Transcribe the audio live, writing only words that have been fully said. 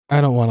I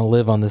don't want to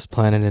live on this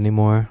planet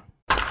anymore.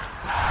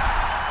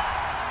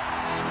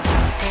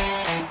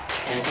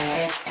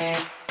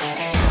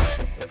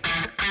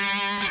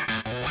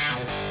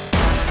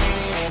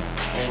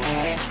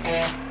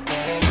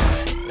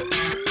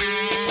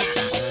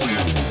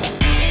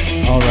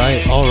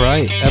 All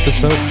right.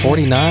 Episode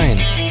 49.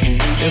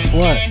 Guess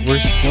what? We're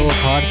still a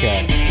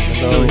podcast.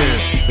 Still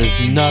here. There's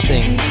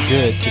nothing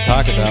good to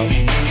talk about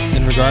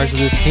in regards to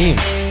this team.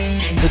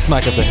 It's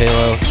Mike of the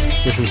Halo.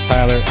 This is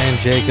Tyler and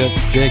Jacob.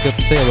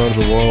 Jacob, say hello to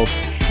the world.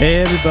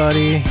 Hey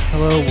everybody.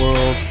 Hello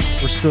world.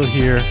 We're still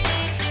here.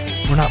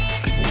 We're not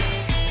fucking leaving.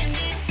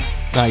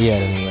 Not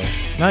yet, anyway.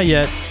 Not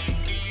yet.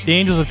 The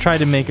Angels have tried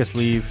to make us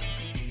leave.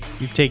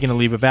 We've taken a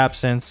leave of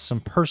absence,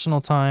 some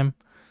personal time,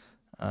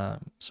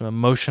 some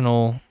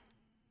emotional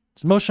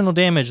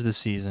damage this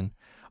season,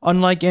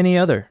 unlike any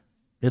other,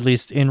 at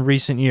least in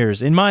recent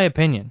years, in my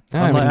opinion.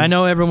 I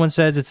know everyone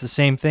says it's the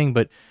same thing,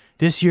 but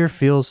this year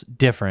feels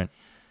different.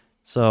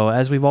 So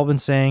as we've all been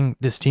saying,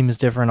 this team is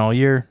different all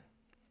year,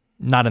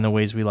 not in the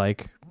ways we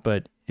like,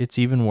 but it's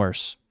even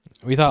worse.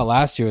 We thought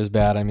last year was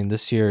bad. I mean,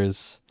 this year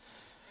is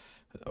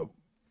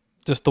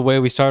just the way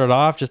we started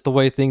off, just the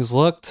way things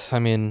looked. I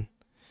mean,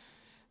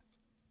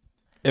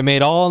 it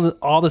made all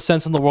the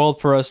sense in the world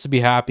for us to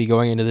be happy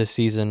going into this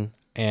season,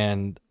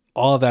 and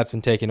all of that's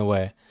been taken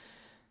away.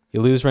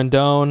 You lose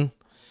Rendon,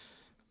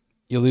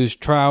 you lose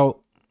Trout,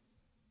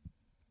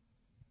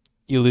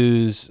 you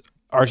lose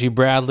Archie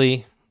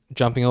Bradley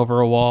jumping over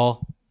a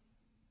wall.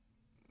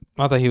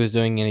 Not that he was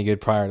doing any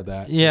good prior to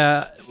that.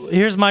 Yeah,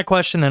 here's my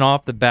question then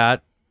off the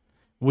bat.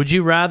 Would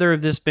you rather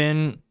have this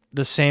been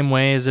the same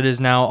way as it is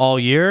now all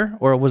year,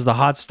 or was the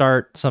hot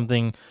start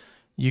something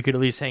you could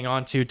at least hang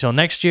on to till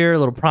next year, a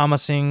little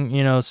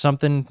promising,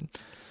 something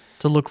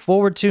to look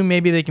forward to?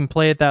 Maybe they can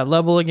play at that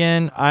level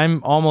again.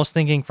 I'm almost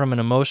thinking from an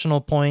emotional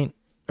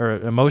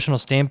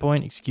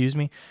standpoint,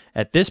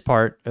 at this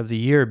part of the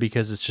year,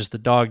 because it's just the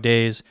dog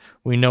days.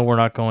 We know we're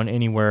not going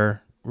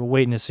anywhere. We're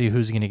waiting to see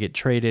who's going to get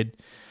traded.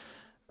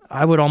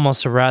 I would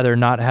almost have rather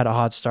not had a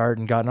hot start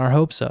and gotten our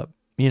hopes up.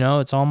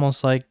 It's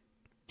almost like,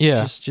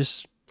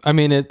 just. I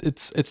mean,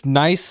 it's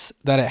nice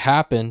that it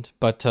happened,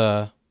 but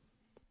to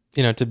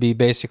be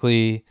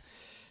basically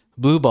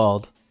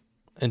blue-balled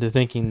into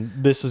thinking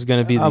this is going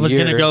to be the year. I was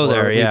going to go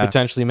there, we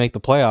potentially make the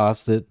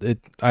playoffs.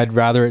 I'd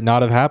rather it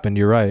not have happened.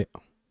 You're right.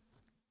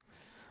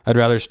 I'd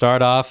rather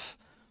start off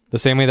the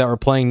same way that we're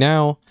playing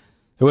now.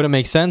 It wouldn't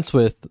make sense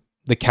with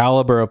the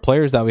caliber of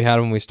players that we had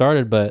when we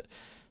started, but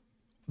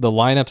the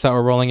lineups that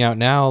we're rolling out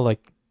now, like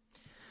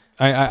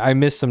I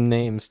missed some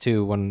names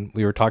too when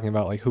we were talking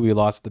about like who we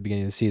lost at the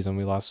beginning of the season.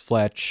 We lost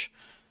Fletch.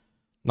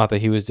 Not that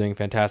he was doing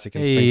fantastic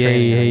in spring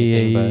training or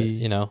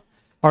anything, but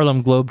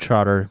Harlem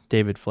Globetrotter,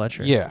 David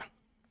Fletcher. Yeah.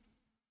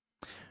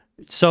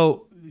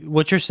 So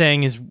what you're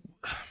saying is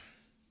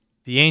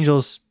the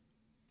Angels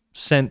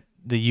sent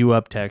the U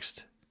up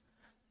text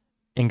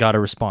and got a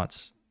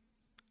response.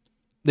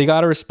 They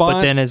got a response.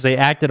 But then as they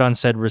acted on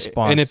said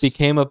response. And it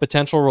became a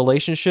potential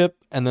relationship,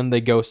 and then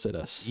they ghosted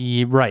us.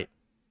 Right.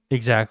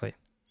 Exactly.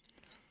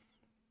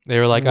 They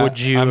were like, I'm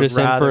just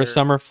in for a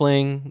summer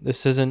fling.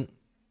 This isn't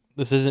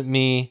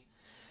me.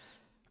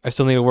 I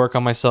still need to work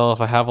on myself.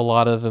 I have a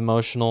lot of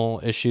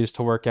emotional issues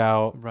to work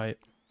out. Right.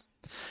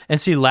 And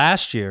see,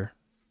 last year,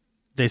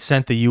 they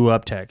sent the U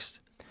up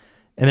text.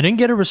 And they didn't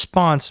get a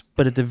response,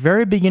 but at the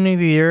very beginning of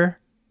the year,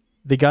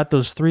 they got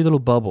those three little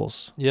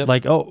bubbles. Yep.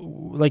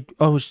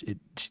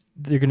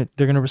 They're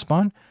gonna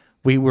respond.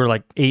 We were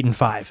like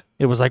 8-5.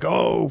 It was like,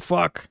 oh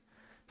fuck,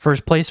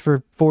 first place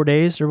for 4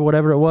 days or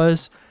whatever it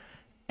was,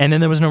 and then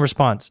there was no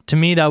response. To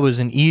me, that was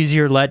an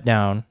easier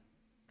letdown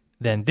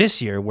than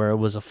this year, where it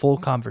was a full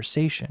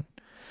conversation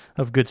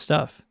of good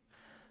stuff.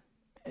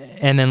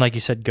 And then, like you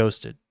said,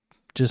 ghosted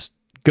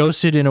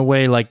in a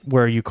way like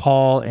where you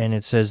call and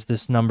it says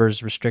this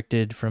number's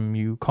restricted from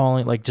you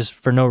calling, like just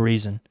for no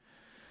reason.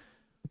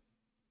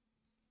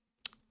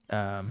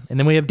 And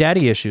then we have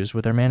daddy issues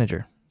with our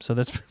manager. So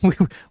that's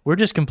we're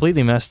just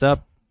completely messed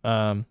up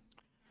to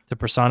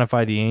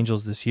personify the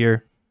Angels this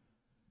year.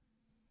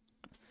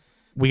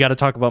 We got to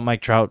talk about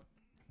Mike Trout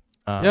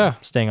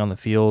staying on the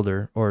field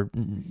or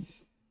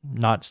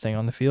not staying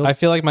on the field. I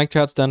feel like Mike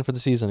Trout's done for the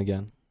season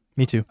again.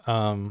 Me too.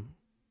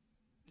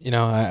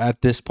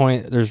 At this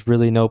point, there's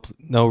really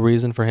no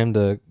reason for him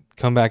to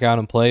come back out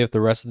and play if the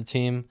rest of the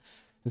team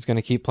is going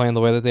to keep playing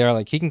the way that they are.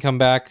 Like, he can come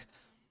back,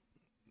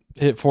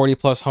 hit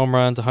 40-plus home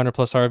runs,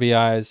 100-plus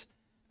RBIs,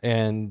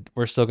 and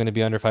we're still going to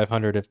be under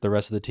 500 if the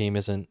rest of the team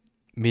isn't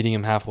meeting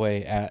him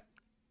halfway at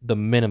the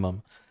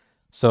minimum.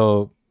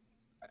 So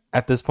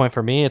at this point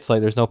for me, it's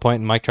like there's no point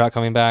in Mike Trout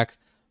coming back,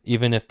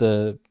 even if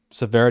the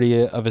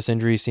severity of his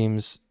injury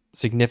seems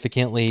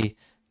significantly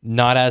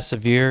not as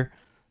severe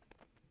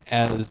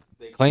as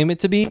they claim it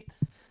to be.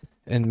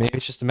 And maybe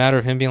it's just a matter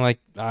of him being like,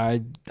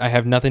 I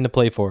have nothing to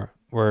play for.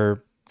 We're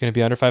going to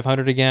be under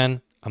 500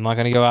 again. I'm not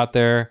going to go out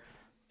there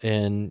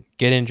and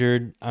get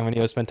injured. I'm going to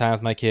go spend time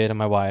with my kid and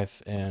my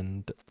wife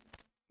and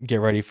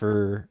get ready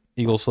for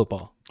Eagles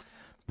football.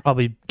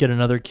 Probably get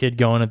another kid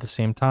going at the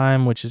same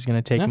time, which is going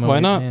to take Yeah, him. why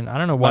not? Man, I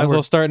don't know Might why as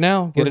well start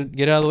now. Get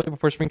it out of the way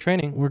before spring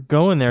training. we're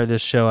going there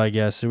this show, I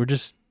guess. We're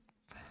just,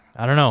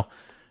 I don't know.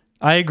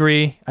 I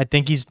agree. I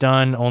think he's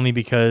done only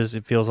because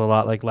it feels a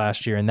lot like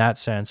last year in that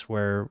sense,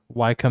 where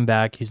why come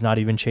back? He's not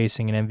even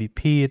chasing an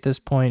MVP at this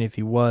point. If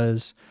he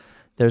was,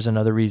 there's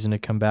another reason to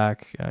come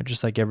back,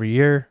 just like every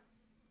year,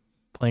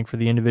 playing for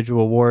the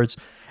individual awards.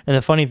 And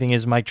the funny thing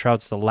is, Mike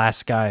Trout's the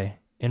last guy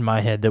in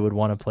my head that would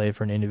want to play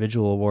for an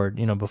individual award,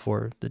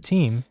 before the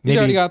team. He's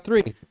already got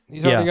 3.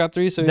 He's already got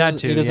 3, so he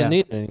doesn't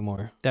need it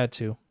anymore. That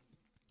too.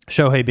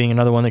 Shohei being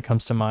another one that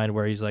comes to mind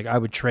where he's like, I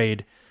would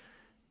trade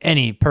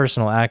any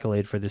personal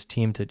accolade for this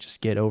team to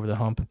just get over the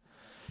hump.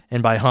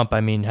 And by hump, I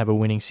mean have a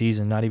winning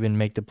season, not even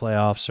make the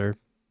playoffs or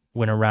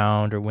win a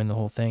round or win the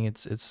whole thing.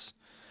 It's there's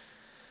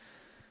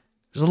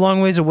a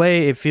long ways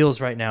away, it feels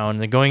right now.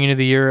 And then going into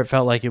the year, it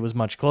felt like it was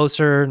much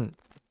closer.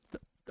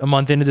 A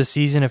month into the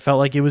season, it felt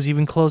like it was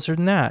even closer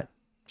than that.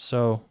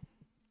 So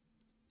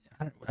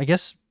I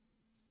guess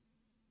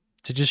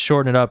to just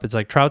shorten it up, it's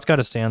like Trout's got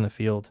to stay on the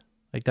field.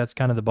 Like that's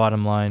kind of the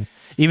bottom line.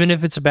 Even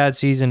if it's a bad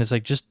season, it's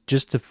like just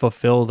to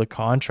fulfill the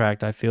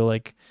contract, I feel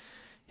like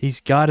he's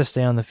got to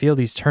stay on the field.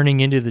 He's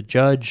turning into the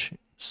Judge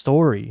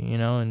story,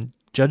 and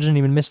Judge didn't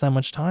even miss that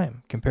much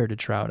time compared to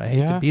Trout. I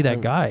hate to be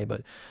that guy,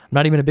 but I'm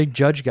not even a big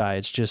Judge guy.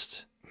 It's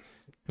just,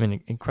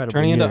 incredible.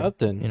 Turning into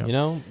Upton,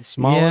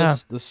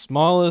 the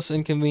smallest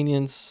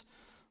inconvenience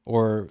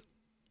or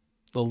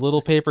the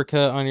little paper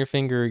cut on your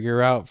finger,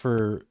 you're out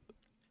for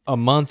a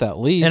month at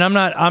least. And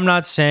I'm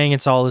not saying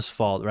it's all his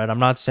fault, right? I'm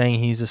not saying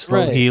he's a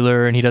slow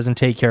healer and he doesn't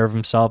take care of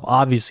himself.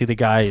 Obviously, the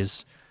guy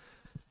is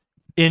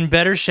in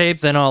better shape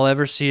than I'll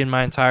ever see in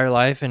my entire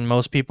life, and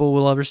most people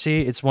will ever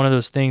see. It's one of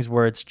those things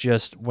where it's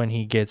just when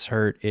he gets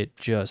hurt, it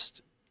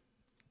just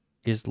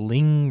is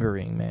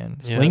lingering, man.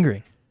 It's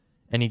lingering.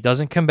 And he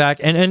doesn't come back.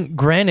 And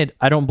granted,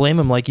 I don't blame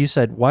him. Like you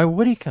said, why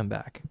would he come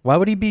back? Why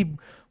would he be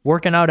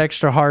working out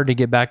extra hard to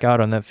get back out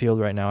on that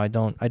field right now? I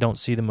don't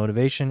see the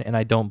motivation, and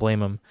I don't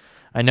blame him.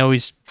 I know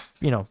he's,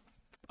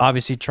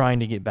 obviously trying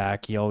to get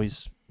back. I'm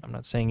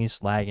not saying he's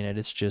slagging it.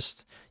 It's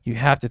just, you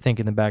have to think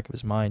in the back of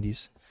his mind,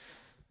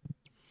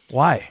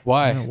 why?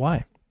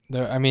 Why?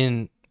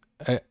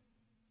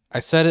 I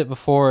said it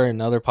before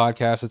in other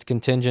podcasts. It's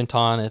contingent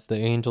on if the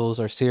Angels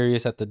are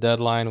serious at the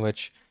deadline,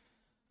 which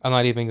I'm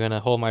not even going to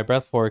hold my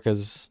breath for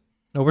because...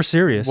 No, we're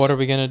serious. What are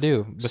we going to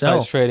do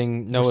besides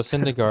trading Noah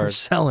Syndergaard? We're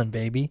selling,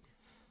 baby.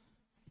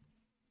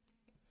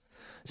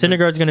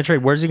 Syndergaard's going to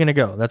trade. Where's he going to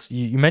go?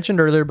 You mentioned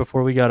earlier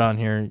before we got on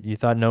here, you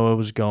thought Noah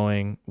was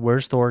going.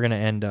 Where's Thor going to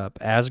end up?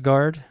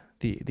 Asgard?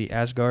 The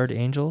Asgard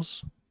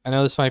Angels? I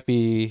know this might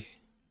be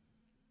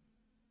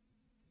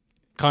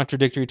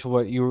contradictory to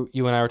what you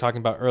and I were talking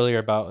about earlier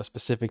about a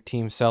specific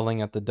team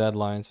selling at the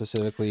deadline,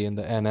 specifically in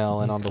the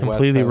NL and on the West Coast.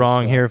 Completely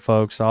wrong here,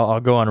 folks. I'll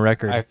go on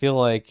record. I feel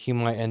like he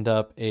might end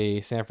up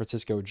a San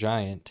Francisco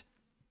Giant.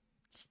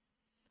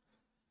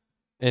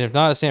 And if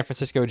not a San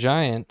Francisco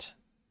Giant,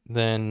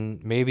 then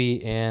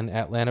maybe an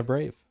Atlanta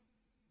Brave.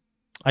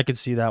 I could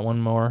see that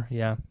one more,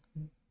 yeah.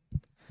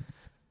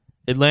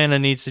 Atlanta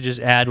needs to just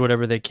add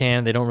whatever they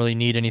can. They don't really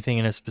need anything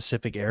in a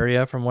specific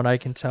area from what I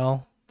can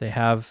tell. They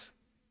have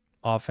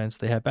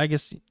offense. I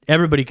guess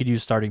everybody could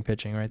use starting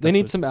pitching, right? They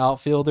need some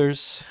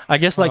outfielders. I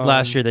guess like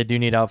last year, they do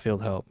need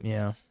outfield help,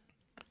 yeah.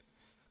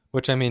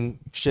 Which,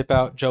 ship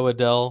out Joe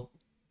Adell.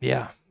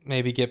 Yeah.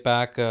 Maybe get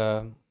back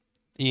Ian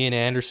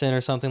Anderson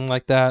or something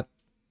like that.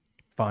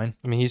 Fine.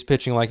 He's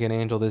pitching like an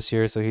angel this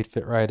year, so he'd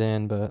fit right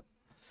in, but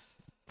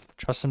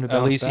trust him to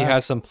at least back. He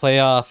has some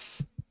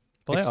playoff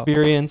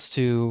experience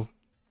to,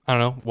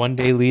 one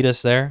day lead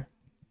us there.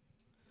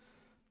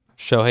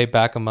 Shohei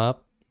back him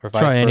up, or vice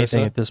try versa.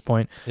 Anything at this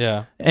point.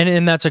 Yeah,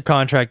 and that's a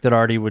contract that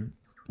Artie would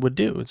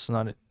do. It's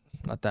not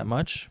that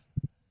much.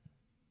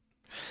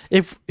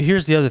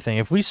 Here's the other thing: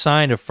 if we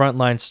signed a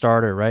frontline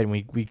starter, right, and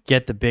we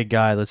get the big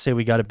guy, let's say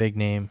we got a big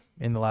name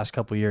in the last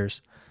couple of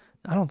years,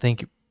 I don't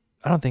think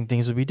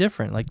things would be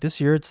different. Like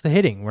this year, it's the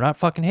hitting. We're not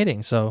fucking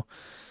hitting. So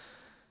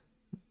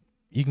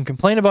you can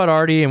complain about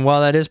Artie, and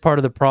while that is part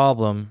of the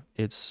problem,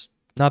 it's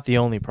not the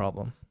only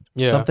problem.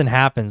 Yeah. Something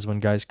happens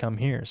when guys come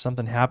here.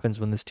 Something happens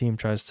when this team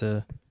tries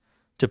to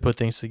put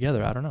things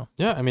together. I don't know.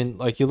 Yeah,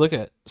 like you look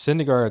at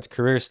Syndergaard's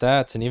career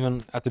stats, and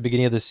even at the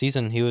beginning of the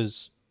season, he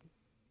was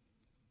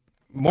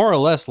more or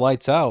less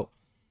lights out.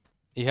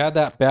 He had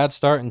that bad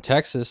start in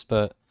Texas,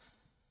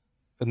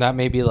 and that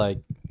maybe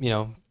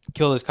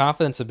killed his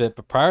confidence a bit.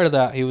 But prior to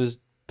that, he was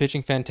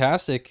pitching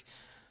fantastic.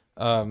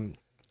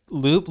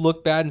 Loop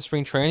looked bad in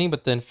spring training,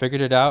 but then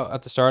figured it out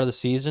at the start of the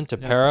season.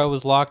 Tepera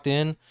was locked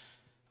in.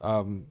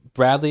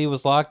 Bradley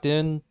was locked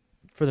in.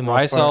 For the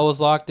most part. Rysel was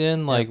locked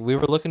in. We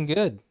were looking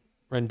good.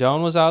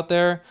 Rendon was out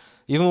there.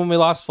 Even when we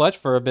lost Fletch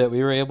for a bit,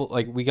 we were able,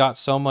 we got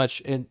so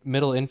much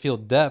middle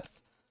infield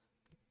depth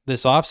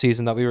this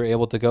offseason that we were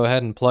able to go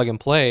ahead and plug and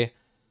play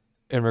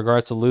in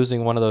regards to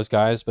losing one of those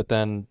guys, but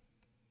then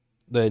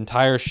the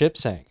entire ship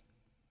sank.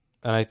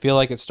 And I feel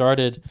like it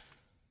started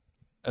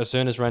as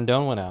soon as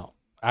Rendon went out,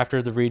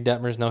 after the Reed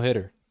Detmers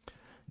no-hitter.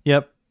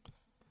 Yep.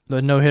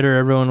 The no-hitter,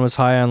 everyone was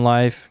high on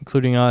life,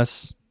 including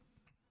us.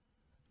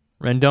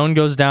 Rendon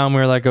goes down.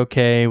 We were like,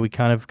 okay, we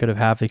kind of could have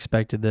half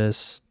expected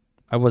this.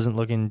 I wasn't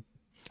looking.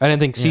 I didn't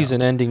think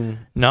season-ending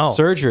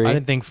surgery. I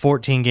didn't think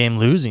 14-game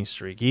losing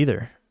streak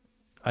either.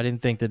 I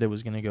didn't think that it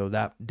was going to go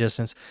that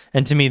distance.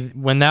 And to me,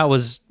 when that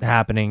was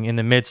happening in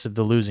the midst of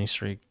the losing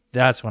streak,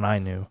 that's when I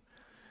knew.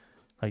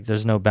 Like,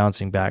 there's no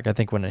bouncing back. I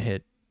think when it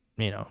hit,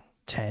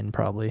 10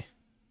 probably,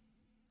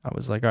 I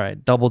was like, all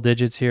right, double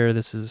digits here.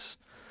 It's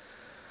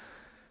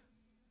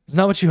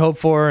not what you hope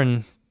for.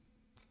 And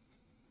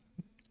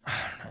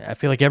I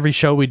feel like every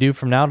show we do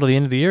from now to the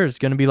end of the year is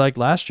going to be like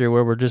last year,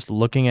 where we're just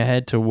looking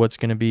ahead to what's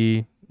going to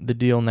be the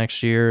deal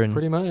next year. And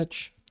pretty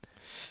much.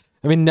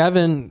 I mean,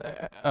 Nevin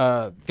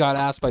got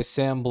asked by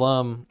Sam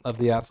Blum of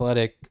The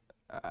Athletic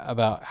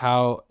about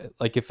how,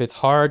 like, if it's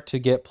hard to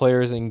get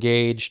players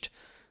engaged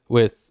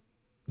with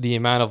the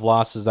amount of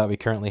losses that we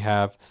currently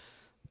have.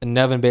 And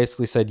Nevin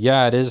basically said,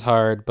 yeah, it is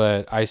hard,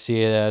 but I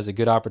see it as a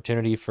good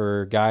opportunity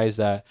for guys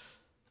that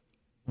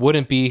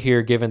wouldn't be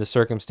here given the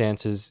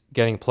circumstances,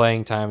 getting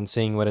playing time and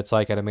seeing what it's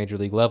like at a major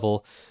league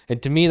level.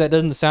 And to me, that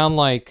doesn't sound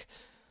like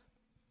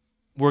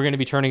we're going to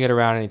be turning it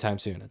around anytime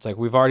soon. It's like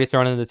we've already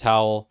thrown in the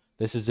towel.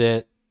 This is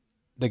it.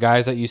 The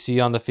guys that you see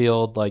on the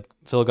field, like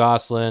Phil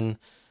Gosselin,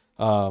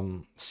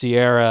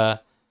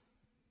 Sierra,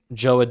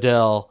 Joe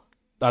Adell,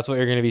 that's what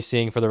you're going to be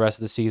seeing for the rest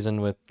of the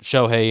season, with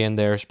Shohei in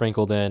there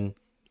sprinkled in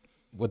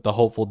with the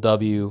hopeful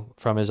W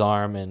from his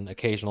arm and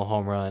occasional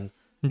home run.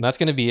 And that's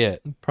going to be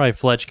it. Probably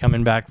Fletch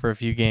coming back for a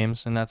few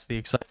games, and that's the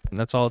excitement.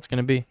 That's all it's going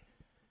to be.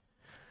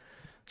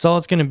 That's all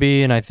it's going to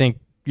be, and I think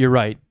you're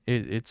right.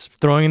 It's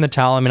throwing in the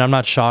towel. I mean, I'm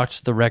not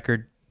shocked. The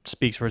record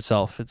speaks for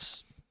itself.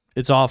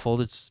 It's awful.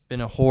 It's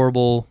been a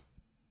horrible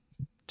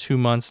 2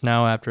 months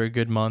now after a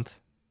good month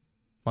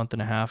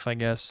and a half, I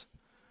guess.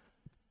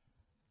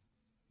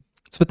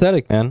 It's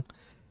pathetic, man.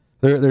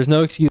 There's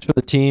no excuse for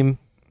the team.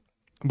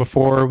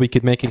 Before we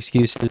could make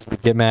excuses,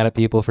 we'd get mad at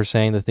people for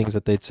saying the things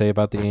that they'd say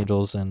about the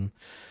Angels, and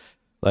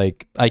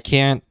like, I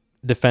can't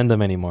defend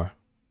them anymore.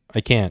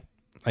 I can't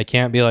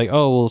be like,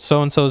 oh, well,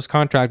 so-and-so's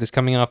contract is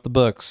coming off the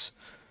books.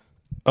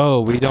 Oh,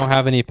 we don't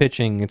have any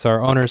pitching. It's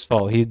our owner's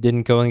fault. He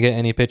didn't go and get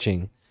any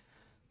pitching.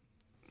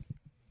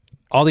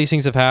 All these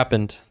things have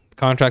happened.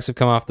 Contracts have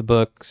come off the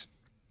books.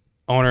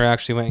 Owner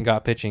actually went and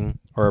got pitching,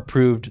 or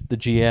approved the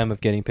GM of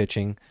getting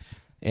pitching.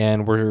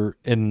 And we're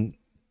in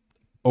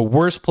a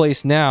worse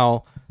place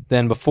now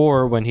than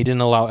before, when he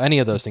didn't allow any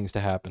of those things to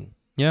happen.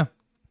 Yeah.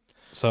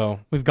 So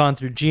we've gone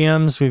through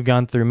GMs, we've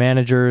gone through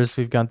managers,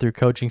 we've gone through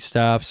coaching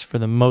staffs for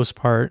the most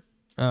part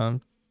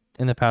in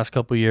the past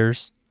couple of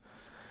years.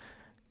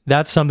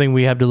 That's something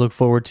we have to look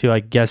forward to, I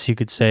guess you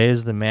could say,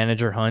 is the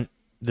manager hunt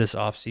this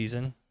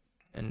offseason,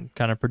 and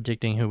kind of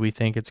predicting who we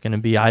think it's going to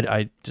be.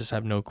 I just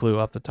have no clue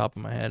off the top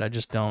of my head. I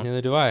just don't.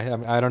 Neither do I. I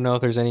mean, I don't know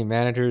if there's any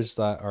managers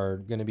that are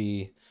going to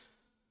be.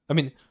 I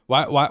mean,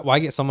 why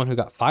get someone who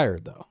got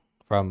fired though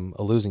from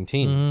a losing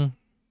team?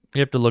 Mm-hmm. You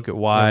have to look at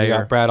why. You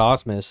got Brad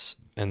Ausmus,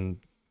 and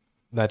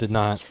that did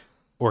not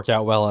work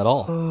out well at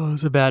all. Oh, it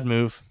was a bad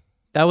move.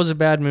 That was a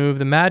bad move.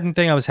 The Madden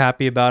thing I was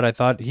happy about. I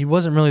thought he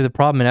wasn't really the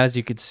problem, and as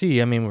you could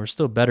see, I mean, we're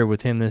still better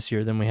with him this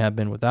year than we have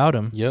been without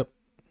him. Yep.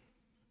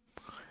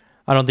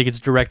 I don't think it's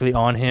directly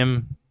on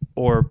him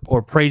or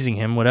praising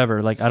him,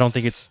 whatever. Like, I don't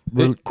think it's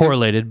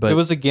correlated, but it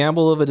was a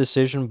gamble of a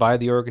decision by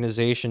the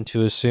organization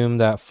to assume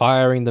that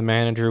firing the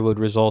manager would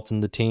result in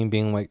the team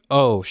being like,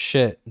 "Oh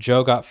shit,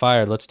 Joe got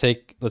fired. Let's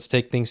take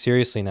things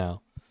seriously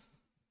now."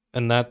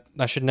 And that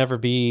should never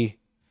be,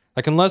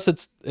 like, unless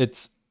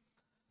it's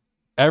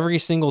every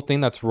single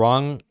thing that's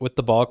wrong with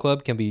the ball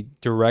club can be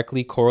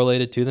directly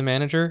correlated to the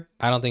manager.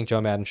 I don't think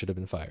Joe Madden should have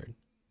been fired.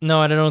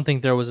 No, and I don't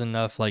think there was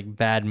enough like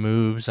bad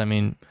moves. I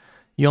mean,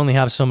 you only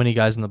have so many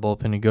guys in the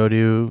bullpen to go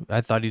to.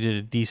 I thought he did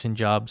a decent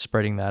job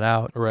spreading that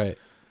out. Right.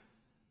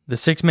 The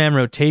 6-man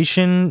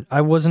rotation,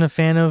 I wasn't a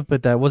fan of,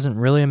 but that wasn't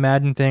really a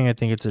Madden thing. I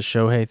think it's a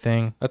Shohei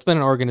thing. That's been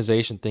an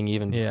organization thing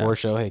even before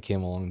Shohei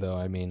came along, though.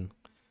 I mean,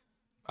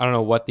 I don't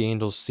know what the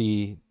Angels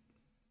see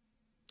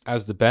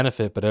as the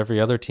benefit, but every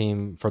other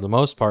team, for the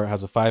most part,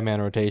 has a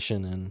 5-man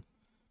rotation. And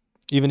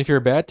even if you're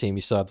a bad team,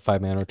 you still have the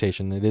 5-man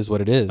rotation. It is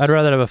what it is. I'd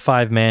rather have a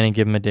 5-man and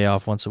give him a day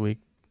off once a week.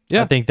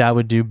 Yeah. I think that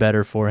would do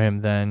better for him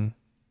than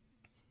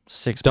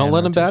 6-man Don't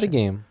let rotation. him bat a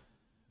game.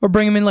 Or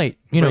bring him in late.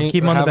 Keep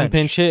him on the bench. Have him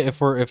pinch hit.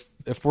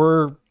 If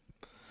we're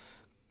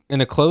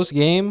in a close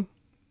game,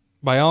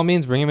 by all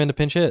means, bring him in to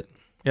pinch hit.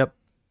 Yep.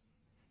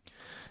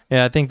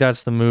 Yeah, I think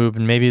that's the move,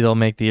 and maybe they'll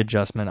make the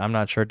adjustment. I'm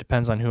not sure. It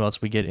depends on who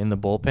else we get in the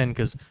bullpen,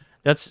 because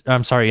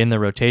in the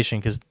rotation,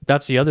 because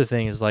that's the other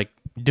thing, is like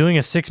doing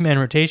a 6-man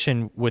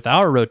rotation with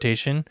our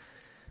rotation,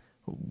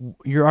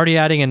 you're already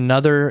adding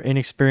another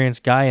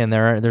inexperienced guy in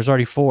there. There's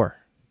already 4.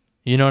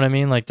 You know what I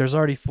mean? Like, there's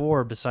already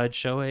 4 besides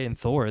Shohei and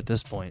Thor at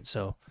this point.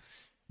 So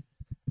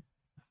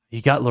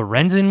you got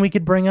Lorenzen we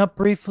could bring up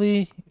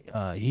briefly.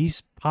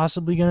 He's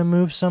possibly going to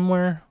move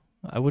somewhere.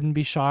 I wouldn't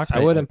be shocked. I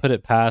wouldn't put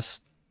it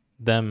past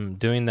them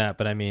doing that,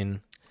 but I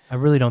mean, I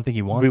really don't think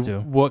he wants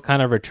to. What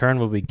kind of return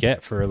would we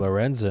get for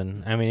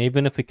Lorenzen? I mean,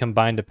 even if we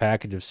combined a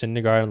package of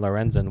Syndergaard and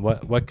Lorenzen,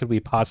 what could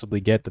we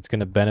possibly get that's going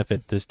to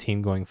benefit this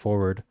team going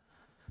forward?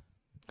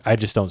 I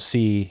just don't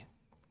see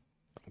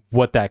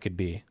what that could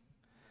be,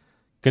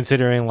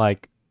 considering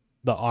like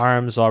the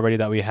arms already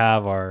that we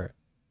have are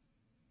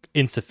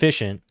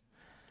insufficient.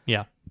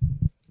 Yeah.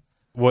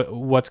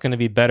 What's going to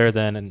be better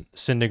than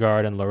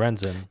Syndergaard and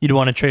Lorenzen? You'd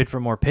want to trade for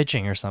more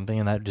pitching or something,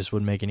 and that just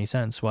wouldn't make any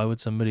sense. Why would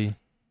somebody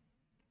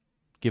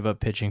give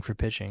up pitching for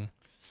pitching?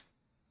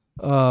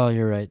 Oh,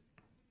 you're right.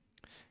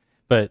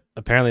 But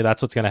apparently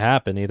that's what's going to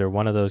happen. Either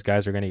one of those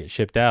guys are going to get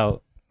shipped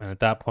out. And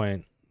at that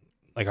point,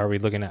 like, are we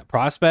looking at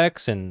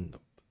prospects? And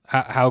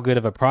how good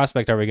of a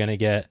prospect are we going to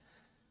get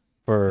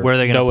for Where are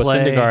they gonna Noah play?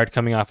 Syndergaard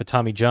coming off of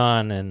Tommy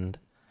John and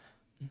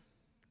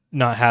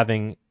not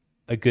having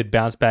a good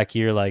bounce back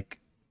year like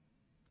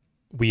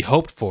we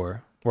hoped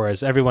for?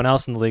 Whereas everyone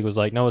else in the league was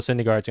like, Noah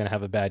Syndergaard's going to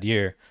have a bad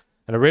year.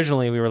 And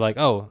originally we were like,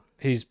 oh,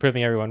 he's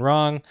proving everyone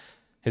wrong.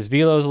 His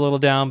velo is a little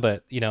down,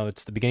 but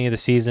it's the beginning of the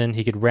season.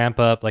 He could ramp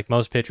up like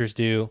most pitchers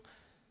do.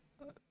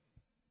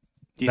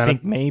 Do you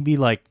think maybe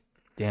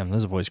damn,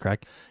 there's a voice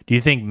crack. Do you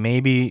think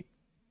maybe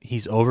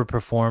he's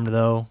overperformed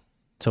though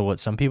to what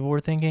some people were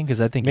thinking? Because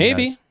I think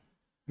he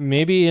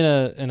maybe in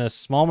a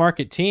small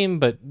market team,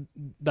 but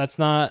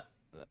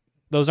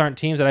those aren't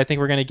teams that I think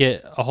we're going to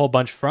get a whole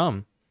bunch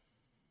from.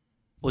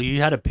 Well,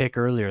 you had a pick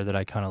earlier that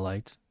I kind of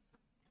liked.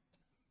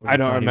 I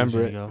don't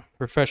remember it.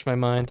 Refresh my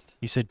mind.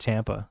 You said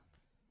Tampa.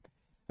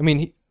 I mean,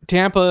 he'd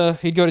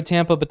go to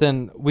Tampa, but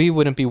then we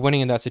wouldn't be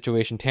winning in that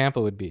situation. Tampa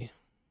would be.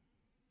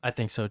 I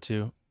think so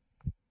too.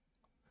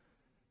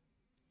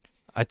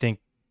 I think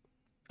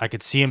I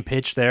could see him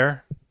pitch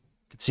there.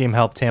 Could see him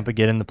help Tampa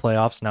get in the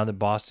playoffs now that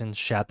Boston's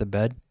shat the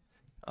bed.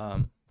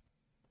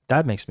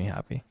 That makes me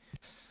happy.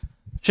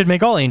 Should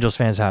make all Angels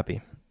fans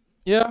happy.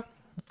 Yeah.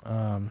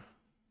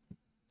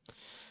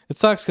 It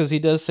sucks because he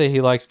does say he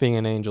likes being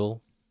an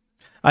Angel.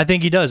 I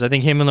think he does. I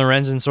think him and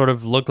Lorenzen sort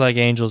of look like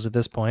Angels at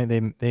this point.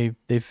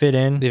 They fit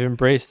in. They've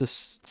embraced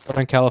this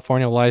Southern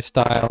California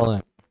lifestyle,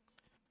 and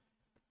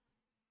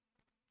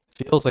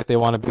it feels like they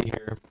want to be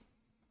here.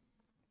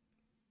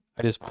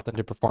 I just want them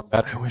to perform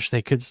better. I wish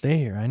they could stay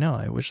here. I know.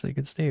 I wish they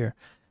could stay here.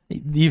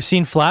 You've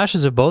seen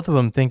flashes of both of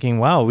them thinking,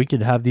 wow, we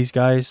could have these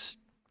guys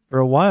for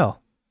a while.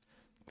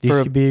 These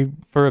could be...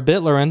 For a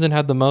bit, Lorenzen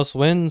had the most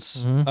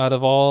wins out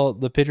of all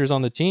the pitchers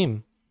on the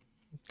team.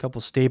 A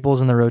couple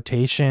staples in the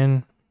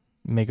rotation.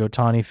 Make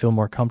Ohtani feel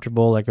more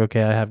comfortable. Like,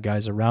 okay, I have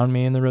guys around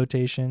me in the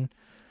rotation.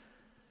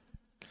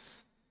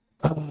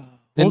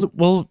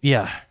 Well,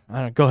 yeah.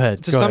 Go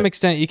ahead. To some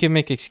extent, you can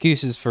make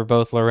excuses for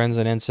both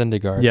Lorenzen and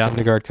Syndergaard. Yeah.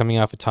 Syndergaard coming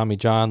off of Tommy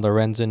John,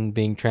 Lorenzen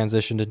being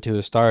transitioned into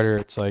a starter.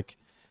 It's like,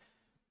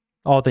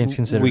 all things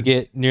considered, we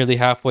get nearly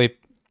halfway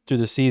through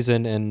the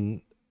season,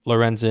 and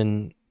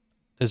Lorenzen,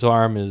 his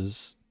arm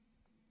is,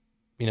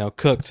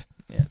 cooked.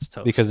 Yeah, it's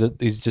toast. Because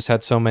he's just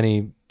had so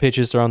many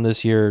pitches thrown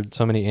this year,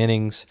 so many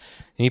innings.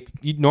 And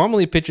he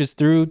normally pitches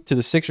through to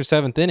the 6th or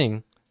 7th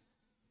inning,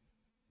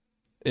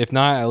 if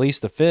not at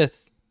least the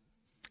 5th.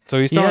 So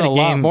he's throwing a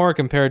lot more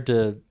compared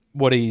to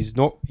what he's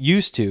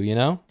used to,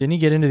 Didn't he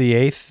get into the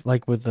 8th,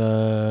 like with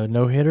a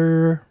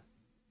no-hitter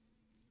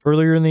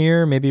earlier in the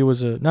year? Maybe it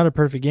was not a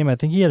perfect game. I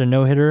think he had a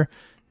no-hitter.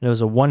 It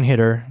was a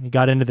one-hitter. He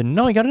got into the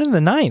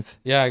 9th.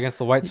 Yeah, against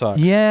the White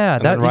Sox. Yeah.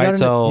 And then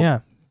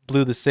Reitzel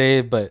blew the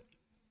save, but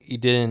he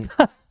didn't.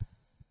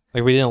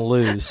 We didn't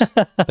lose,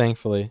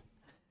 thankfully.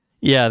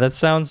 Yeah, that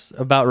sounds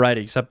about right,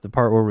 except the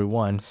part where we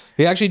won.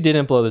 He actually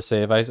didn't blow the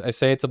save. I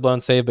say it's a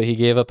blown save, but he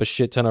gave up a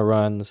shit ton of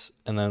runs,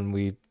 and then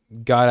we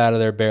got out of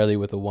there barely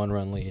with a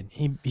 1-run lead.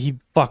 He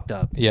fucked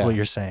up, is what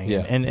you're saying. Yeah.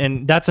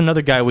 And that's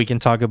another guy we can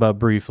talk about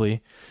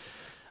briefly.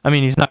 I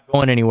mean, he's not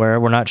going anywhere.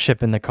 We're not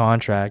shipping the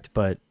contract,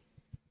 but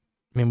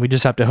I mean, we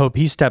just have to hope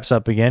he steps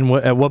up again.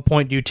 At what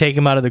point do you take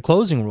him out of the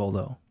closing role,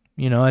 though?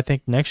 I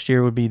think next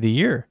year would be the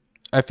year.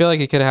 I feel like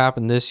it could have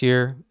happened this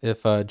year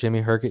if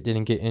Jimmy Herget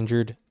didn't get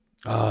injured.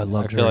 Oh,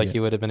 I feel like he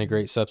would have been a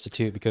great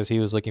substitute because he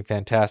was looking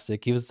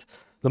fantastic. He was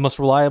the most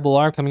reliable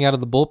arm coming out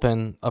of the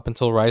bullpen up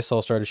until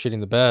Reisel started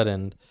shitting the bed.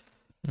 And,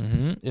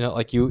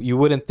 you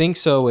wouldn't think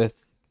so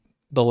with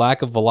the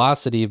lack of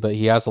velocity, but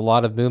he has a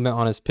lot of movement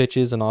on his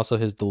pitches and also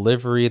his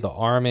delivery, the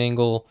arm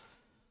angle,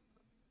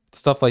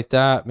 stuff like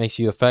that makes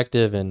you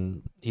effective.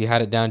 And he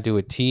had it down to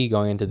a T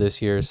going into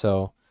this year.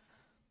 So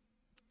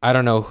I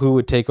don't know who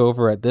would take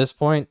over at this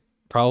point.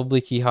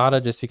 Probably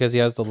Quijada, just because he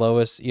has the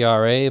lowest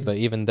ERA, but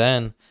even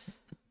then,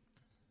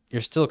 you're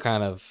still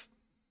kind of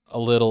a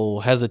little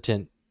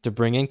hesitant to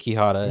bring in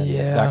Quijada in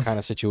that kind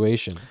of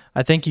situation.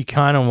 I think he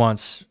kind of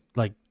wants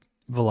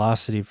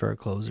velocity for a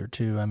closer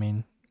too. I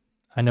mean,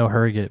 I know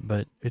Herget,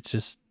 but it's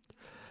just,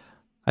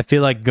 I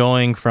feel like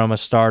going from a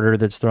starter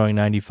that's throwing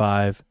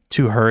 95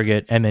 to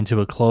Herget and then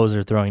to a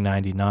closer throwing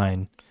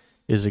 99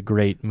 is a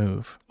great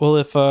move. Well,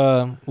 if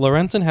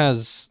Lorenzen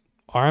has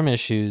arm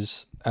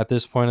issues at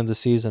this point of the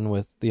season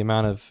with the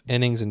amount of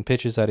innings and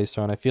pitches that he's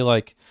thrown, I feel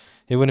like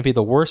it wouldn't be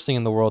the worst thing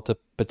in the world to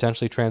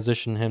potentially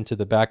transition him to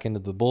the back end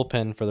of the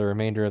bullpen for the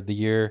remainder of the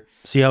year.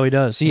 See how he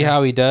does. See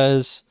how he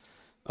does.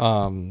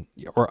 We're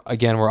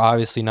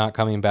obviously not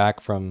coming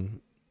back from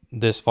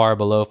this far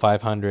below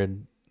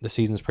 500. The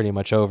season's pretty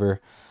much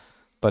over.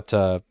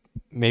 But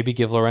maybe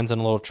give Lorenzen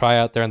a little try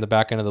out there in the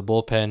back end of the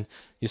bullpen.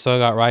 You still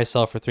got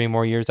Rysel for 3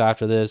 more years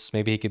after this.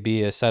 Maybe he could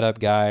be a setup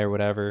guy or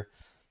whatever.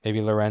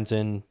 Maybe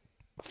Lorenzen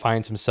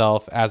finds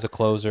himself as a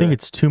closer. I think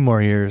it's 2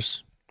 more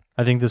years.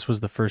 I think this was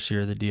the first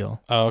year of the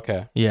deal. Oh,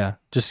 okay. Yeah,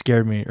 just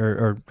scared me,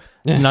 or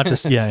not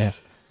just yeah.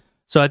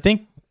 So I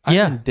think I'm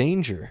in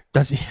danger.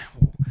 That's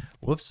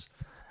whoops.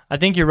 I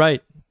think you're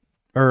right,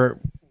 or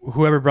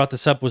whoever brought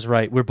this up was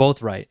right. We're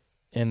both right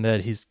in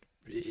that he's,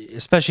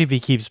 especially if he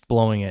keeps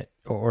blowing it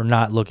or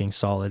not looking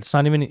solid. It's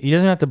not even, he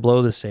doesn't have to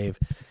blow the save.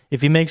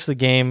 If he makes the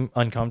game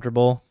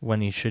uncomfortable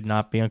when he should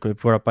not be,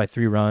 if we're up by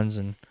 3 runs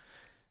and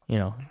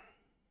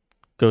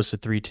goes to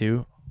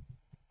 3-2.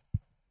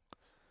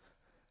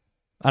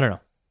 I don't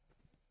know.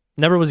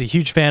 Never was a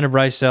huge fan of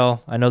Rysel.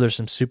 I know there's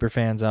some super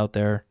fans out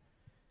there.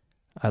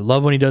 I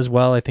love when he does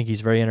well. I think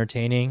he's very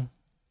entertaining.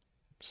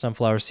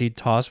 Sunflower seed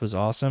toss was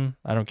awesome.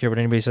 I don't care what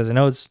anybody says. I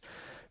know it's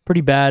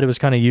pretty bad. It was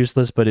kind of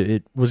useless, but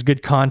it was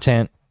good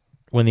content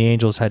when the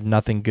Angels had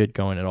nothing good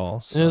going at all.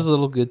 So. It was a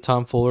little good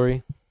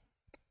tomfoolery.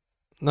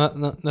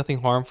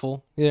 Nothing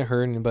harmful. He didn't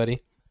hurt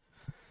anybody.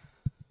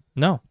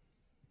 No.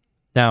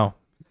 Now,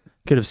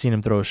 could have seen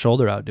him throw a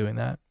shoulder out doing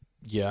that.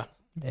 Yeah.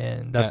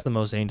 And that's the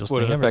most Angels thing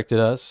ever. Would have affected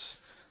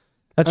us.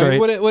 That's right.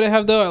 Would it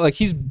have, though? Like,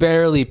 he's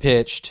barely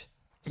pitched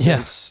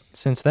since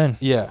then.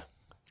 Yeah.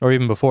 Or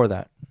even before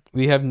that.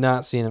 We have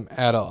not seen him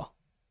at all.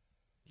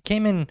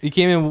 He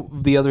came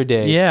in the other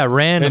day. Yeah,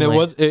 randomly.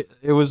 And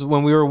it was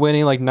when we were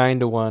winning like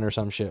 9-1 or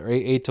some shit,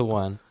 right?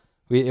 8-1.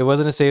 It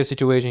wasn't a save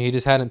situation. He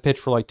just hadn't pitched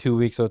for like 2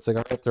 weeks, so it's like,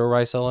 all right, throw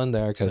Rysel in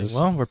there. Like,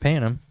 well, we're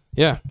paying him.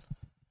 Yeah.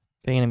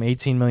 Paying him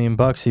 $18 million.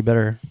 He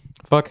better...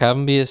 Fuck, have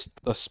him be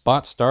a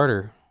spot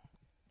starter.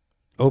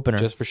 Opener.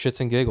 Just for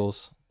shits and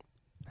giggles.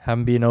 Have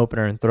him be an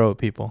opener and throw at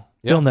people.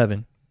 Yeah. Phil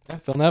Nevin. Yeah,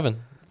 Phil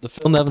Nevin. The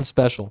Phil Nevin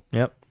special.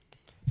 Yep.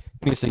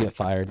 He needs to get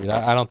fired, dude.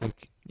 I don't think...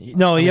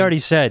 No, he already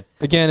said.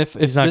 Again, if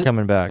he's not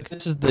coming back. If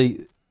this is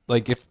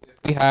if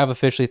we have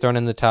officially thrown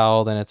in the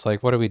towel, then it's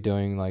like, what are we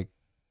doing? Like,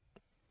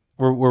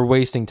 we're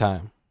wasting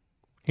time.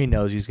 He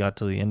knows he's got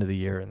till the end of the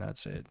year, and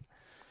that's it.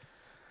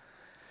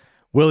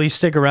 Will he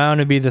stick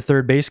around and be the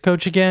third base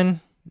coach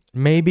again?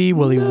 Maybe.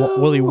 Will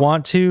he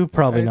want to?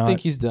 Probably not. I think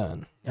he's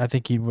done. I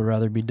think he would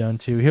rather be done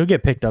too. He'll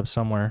get picked up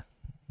somewhere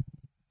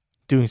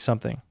doing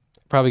something.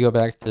 Probably go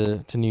back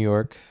to New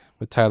York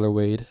with Tyler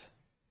Wade.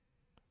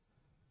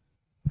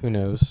 Who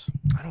knows?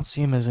 I don't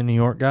see him as a New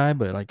York guy,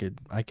 but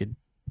I could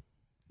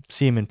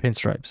see him in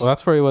pinstripes. Well,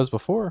 that's where he was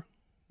before.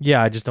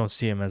 Yeah, I just don't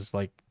see him as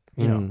like,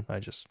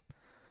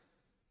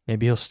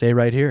 maybe he'll stay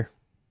right here,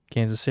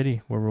 Kansas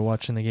City, where we're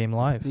watching the game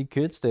live. He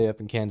could stay up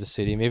in Kansas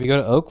City. Maybe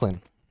go to Oakland,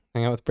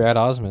 hang out with Brad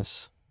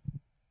Osmus.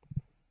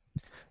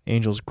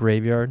 Angels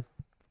graveyard.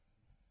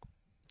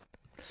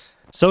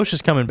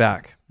 Scioscia's coming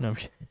back. No, I'm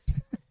kidding.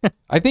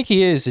 I think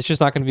he is. It's just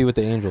not going to be with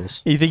the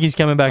Angels. You think he's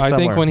coming back somewhere? I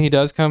think when he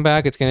does come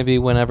back, it's going to be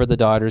whenever the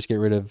Dodgers get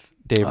rid of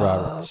Dave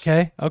Roberts.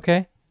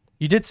 Okay.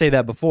 You did say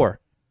that before.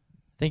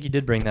 I think you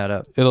did bring that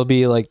up. It'll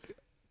be like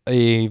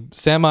a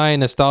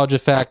semi-nostalgia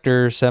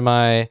factor,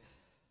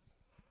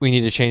 we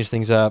need to change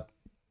things up.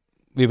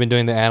 We've been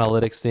doing the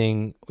analytics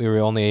thing. We were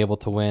only able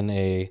to win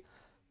a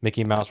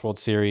Mickey Mouse World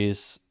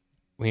Series.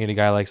 We need a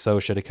guy like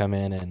Scioscia to come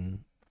in and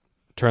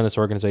turn this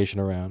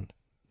organization around.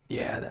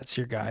 Yeah, that's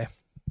your guy.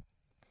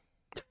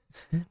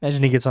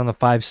 Imagine he gets on the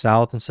 5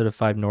 South instead of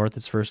 5 North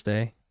his first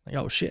day. Like,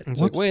 oh shit.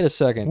 He's like, wait a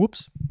second.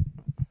 Whoops.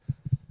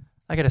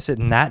 I got to sit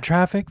in that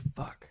traffic?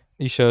 Fuck.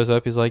 He shows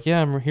up. He's like,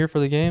 yeah, I'm here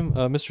for the game.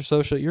 Mr.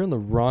 Scioscia, you're in the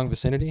wrong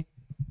vicinity.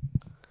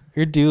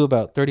 You're due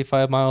about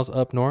 35 miles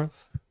up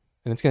north,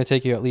 and it's going to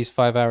take you at least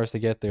 5 hours to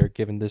get there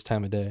given this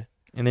time of day.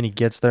 And then he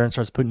gets there and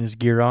starts putting his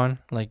gear on.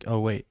 Like, oh,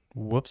 wait.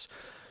 Whoops.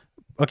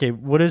 Okay,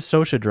 what does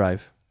Scioscia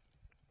drive?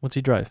 What's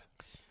he drive?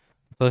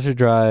 Scioscia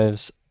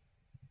drives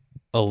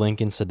a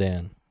Lincoln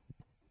sedan.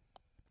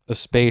 A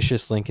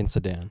spacious Lincoln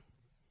sedan.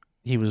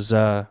 He was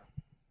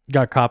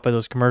got caught by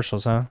those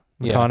commercials, huh?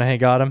 McConaughey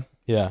got him.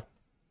 Yeah.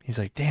 He's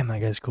like, damn, that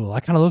guy's cool. I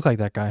kind of look like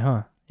that guy,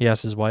 huh? He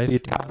asked his wife. The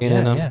Italian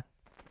in him. Yeah.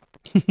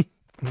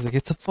 He's like,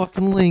 it's a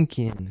fucking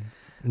Lincoln.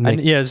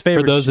 His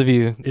favorite. For those of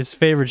you his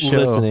favorite show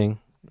listening,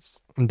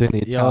 I'm doing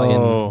the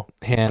Italian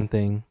hand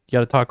thing. You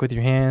got to talk with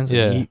your hands.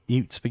 And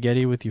eat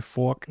spaghetti with your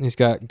fork. He's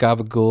got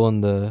gabagool in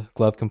the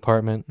glove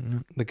compartment. Mm-hmm.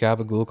 The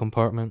gabagool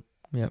compartment.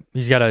 Yeah.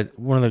 He's got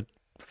one of the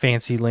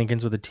fancy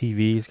Lincolns with a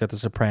TV. He's got the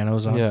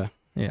Sopranos on.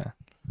 Yeah.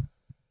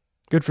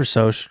 Good for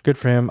Scioscia. Good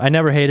for him. I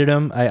never hated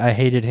him. I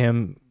hated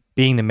him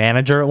being the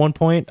manager at one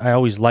point. I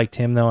always liked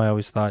him, though. I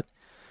always thought,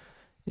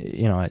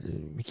 he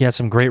had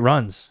some great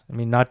runs. I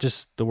mean, not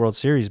just the World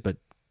Series, but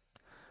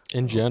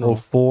in general.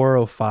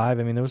 04, 05.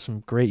 I mean, there was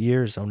some great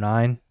years.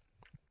 09.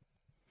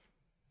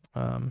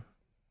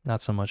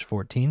 Not so much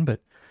 14, but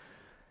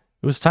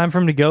it was time for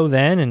him to go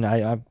then, and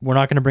we're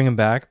not going to bring him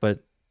back, but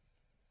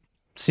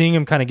seeing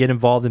him kind of get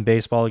involved in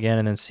baseball again,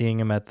 and then seeing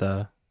him at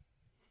the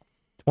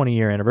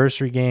 20-year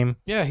anniversary game.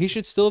 Yeah, he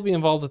should still be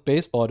involved with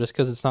baseball just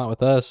because it's not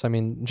with us. I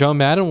mean, Joe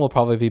Madden will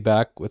probably be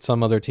back with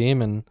some other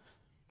team, and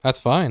that's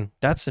fine.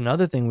 That's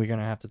another thing we're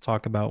gonna have to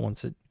talk about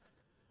once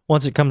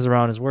it comes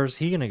around. Is where's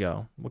he gonna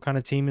go? What kind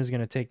of team is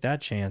gonna take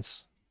that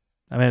chance?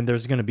 I mean,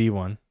 there's gonna be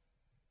one.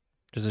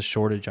 There's a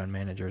shortage on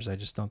managers. I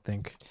just don't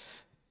think.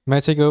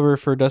 Might take over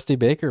for Dusty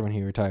Baker when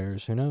he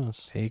retires. Who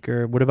knows?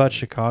 Baker. What about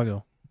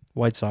Chicago?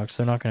 White Sox.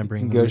 They're not going to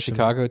bring. You can go to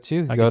Chicago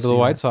too. I Go could to the see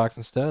White that. Sox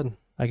instead.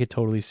 I could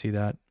totally see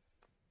that.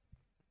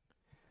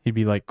 He'd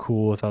be like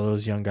cool with all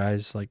those young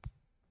guys, like,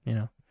 you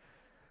know.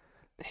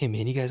 Hey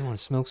man, you guys want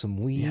to smoke some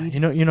weed?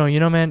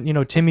 Yeah,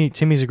 man.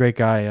 Timmy's a great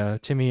guy.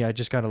 Timmy, I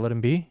just got to let him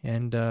be,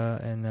 and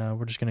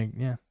we're just gonna,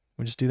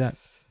 we'll just do that.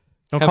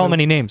 Don't call him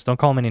any names. Don't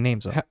call him any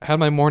names. Though. Had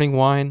my morning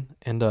wine,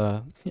 and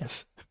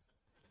Yes.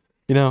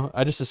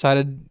 I just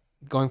decided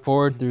going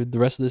forward through the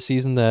rest of the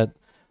season that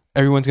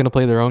everyone's gonna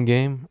play their own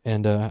game,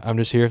 and I'm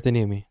just here if they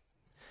need me.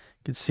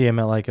 Could see him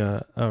at like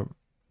a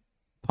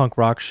punk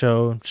rock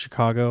show in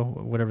Chicago,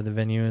 whatever the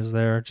venue is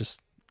there. Just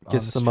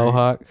Gets the street.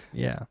 mohawk.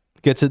 Yeah.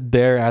 Gets it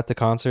there at the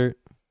concert.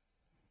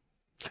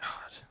 God,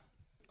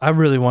 I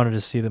really wanted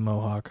to see the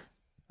mohawk.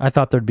 I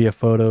thought there'd be a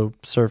photo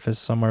surface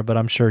somewhere, but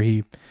I'm sure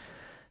he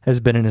has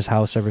been in his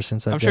house ever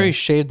since that I'm day. sure he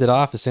shaved it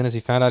off as soon as he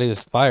found out he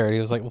was fired. He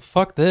was like, well,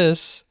 fuck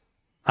this.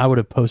 I would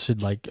have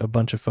posted like a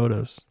bunch of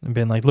photos and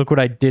been like, look what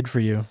I did for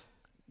you.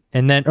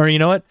 And then, or you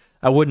know what?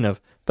 I wouldn't have,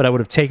 but I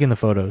would have taken the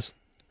photos.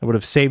 I would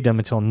have saved them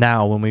until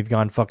now when we've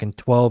gone fucking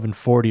 12 and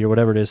 40 or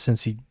whatever it is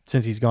since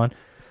he's gone.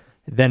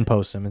 Then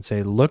post them and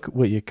say, look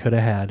what you could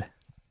have had.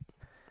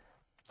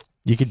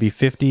 You could be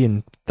 50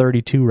 and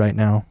 32 right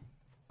now.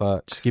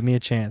 Fuck. Just give me a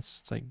chance.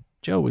 It's like,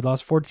 Joe, we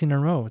lost 14 in a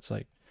row. It's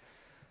like,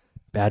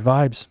 bad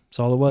vibes. That's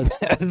all it was.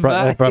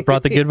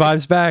 Brought the good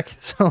vibes back.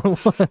 That's all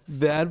it was.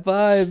 Bad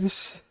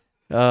vibes.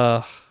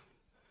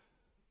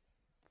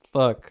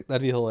 Fuck.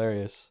 That'd be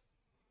hilarious.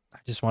 I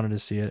just wanted to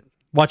see it.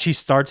 Watch, he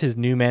starts his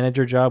new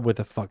manager job with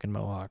a fucking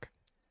mohawk.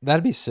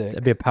 That'd be sick.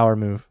 That'd be a power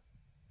move.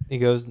 He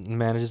goes and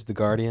manages the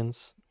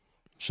Guardians.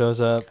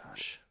 Shows up.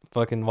 Gosh.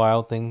 Fucking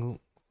Wild Thing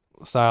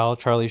style.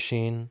 Charlie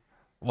Sheen.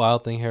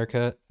 Wild Thing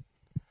haircut.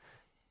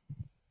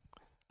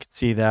 Could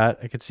see that.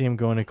 I could see him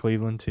going to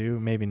Cleveland too.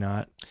 Maybe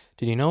not.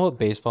 Did you know what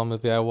baseball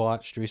movie I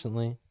watched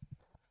recently?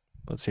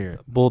 Let's hear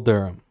it. Bull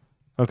Durham.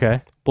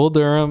 Okay. Bull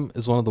Durham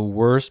is one of the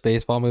worst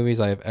baseball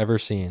movies I have ever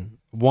seen.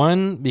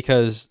 One,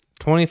 because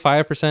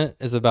 25%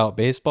 is about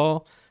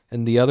baseball,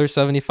 and the other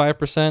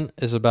 75%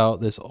 is about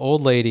this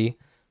old lady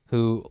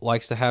who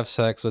likes to have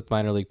sex with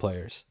minor league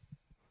players.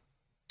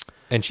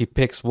 And she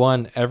picks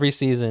one every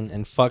season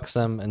and fucks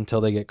them until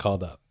they get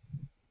called up.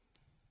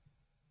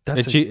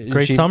 That's a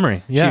great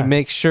summary. Yeah. She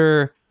makes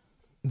sure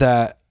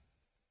that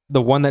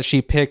the one that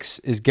she picks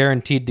is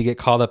guaranteed to get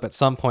called up at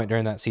some point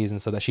during that season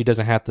so that she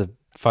doesn't have to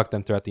fuck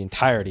them throughout the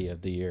entirety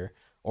of the year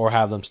or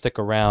have them stick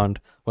around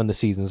when the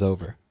season's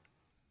over.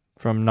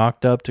 From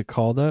knocked up to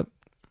called up.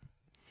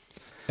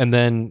 And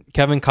then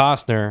Kevin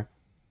Costner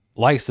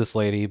likes this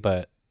lady,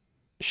 but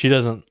she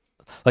doesn't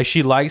like,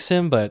 she likes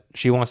him, but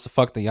she wants to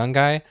fuck the young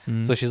guy.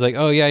 Mhm. So she's like,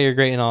 oh yeah, you're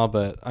great and all,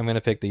 but I'm going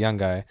to pick the young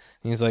guy. And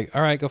he's like,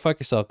 all right, go fuck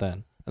yourself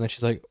then. And then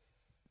she's like,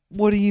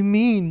 what do you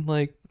mean?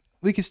 Like,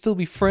 we can still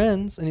be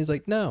friends. And he's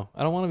like, no,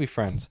 I don't want to be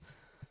friends.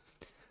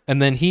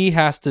 And then he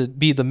has to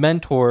be the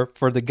mentor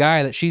for the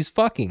guy that she's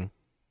fucking.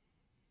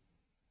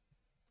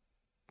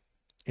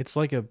 It's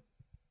like a...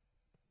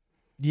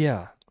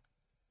 Yeah.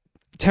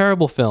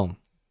 Terrible film.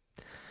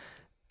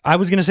 I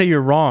was going to say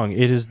you're wrong.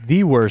 It is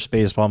the worst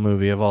baseball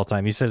movie of all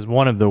time. He says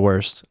one of the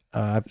worst.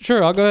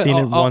 Sure, I'll go ahead. seen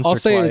it once I'll or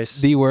say twice.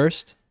 it's the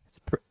worst.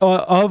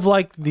 Of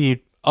like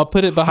the I'll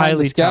put it behind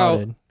highly the Scout.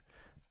 touted.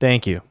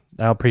 Thank you.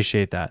 I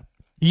appreciate that.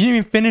 You didn't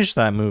even finish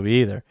that movie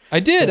either. I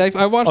did.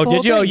 I watched Oh, the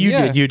whole did you? Oh, thing. you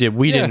Yeah. did. You did.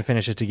 We Yeah. didn't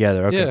finish it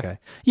together. Okay, Yeah. okay.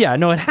 Yeah,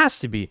 no, it has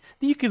to be.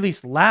 You could at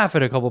least laugh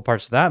at a couple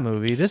parts of that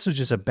movie. This was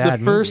just a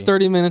bad The first movie.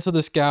 30 minutes of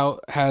the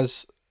Scout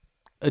has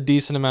a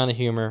decent amount of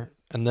humor.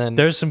 And then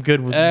There's some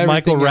good with everything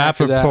Michael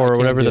after that, I Rappaport or can't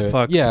whatever do the it.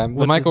 fuck. Yeah, the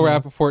What's Michael his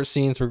name? Rappaport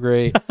scenes were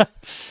great.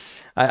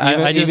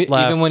 I just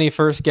laughed. Even when he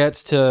first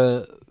gets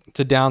to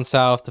down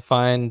south to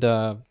find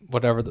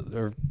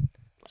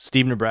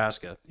Steve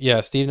Nebraska,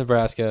 Steve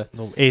Nebraska.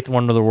 the eighth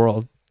wonder of the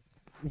world.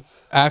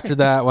 After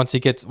that, once he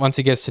gets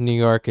to New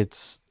York,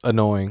 it's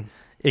annoying.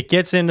 It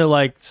gets into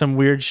like some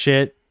weird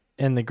shit,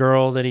 and the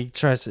girl that he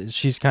tries to,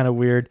 she's kind of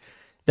weird.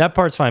 That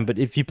part's fine, but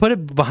if you put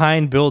it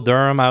behind Bill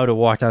Durham, I would have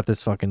walked out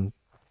this fucking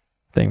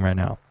thing right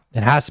now.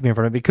 It has to be in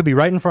front of it. It could be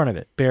right in front of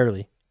it,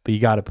 barely, but you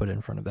got to put it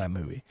in front of that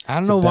movie. I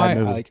don't It's know a bad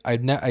why. movie.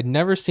 I'd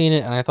never seen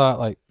it, and I thought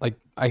like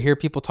I hear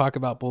people talk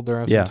about Bull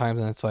Durham Yeah. sometimes,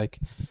 and it's like,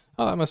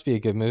 oh, that must be a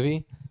good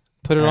movie.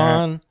 Put it Nah.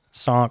 on.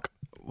 Sonk.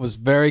 Was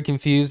very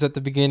confused at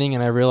the beginning,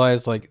 and I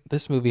realized like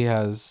this movie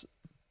has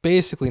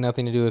basically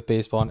nothing to do with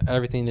baseball and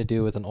everything to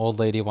do with an old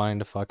lady wanting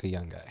to fuck a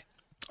young guy.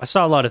 I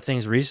saw a lot of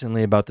things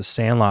recently about The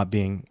Sandlot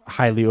being a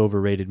highly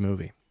overrated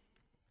movie.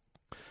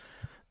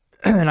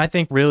 And I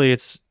think really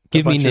it's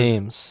Give me bunch of-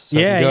 names. So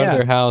I Yeah, can go yeah. to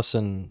their house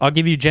and I'll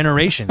give you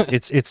generations.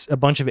 It's a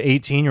bunch of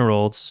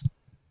 18-year-olds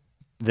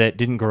that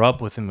didn't grow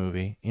up with the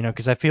movie,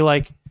 because I feel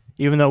like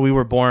even though we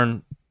were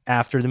born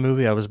after the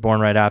movie, I was born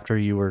right after,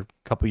 you were a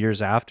couple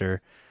years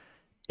after,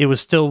 it was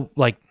still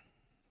like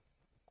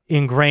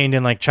ingrained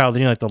in like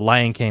childhood, like The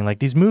Lion King, like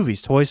these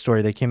movies, Toy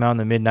Story, they came out in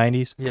the mid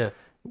 90s. yeah.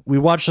 We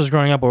watched those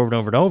growing up over and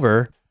over and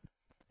over.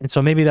 And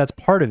so maybe that's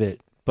part of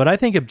it. But I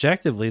think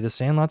objectively, The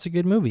Sandlot's a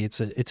good movie.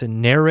 It's a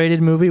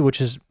narrated movie, which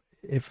is,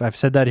 if I've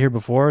said that here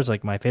before, it's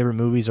like my favorite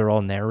movies are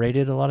all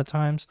narrated a lot of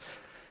times.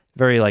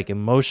 Very like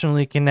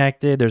emotionally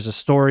connected. There's a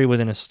story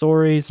within a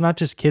story. It's not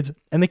just kids,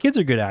 and the kids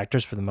are good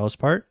actors for the most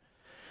part.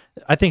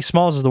 I think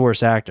Smalls is the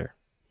worst actor,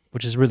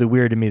 which is really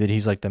weird to me that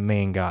he's like the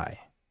main guy.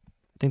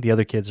 I think the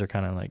other kids are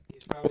kind of like,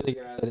 He's probably the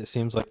guy that it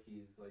seems like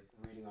he's like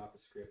reading off the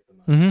script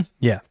the most.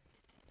 yeah.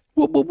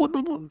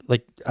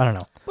 Like, I don't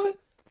know.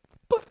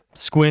 But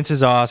Squints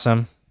is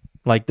awesome.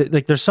 Like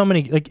there's so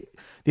many, like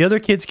the other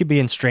kids could be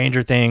in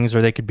Stranger Things,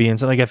 or they could be in,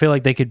 like I feel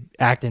like they could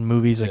act in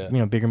movies, like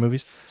Yeah. bigger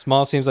movies.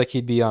 Small seems like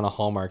he'd be on a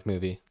Hallmark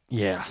movie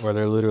Yeah. where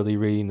they're literally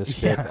reading the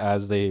script Yeah.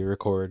 as they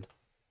record.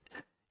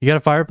 You got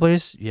a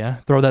fireplace? Yeah.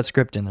 Throw that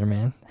script in there,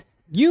 man.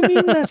 You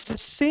mean that's the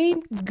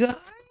same guy?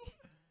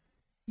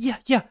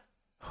 Yeah.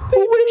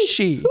 Who is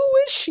she? Who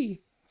is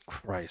she?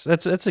 Christ,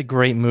 that's a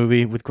great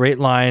movie with great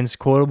lines,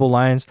 quotable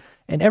lines,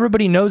 and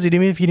everybody knows it.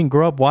 Even if you didn't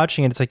grow up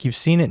watching it, it's like you've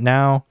seen it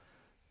now.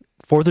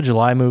 4th of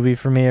July movie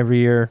for me every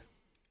year.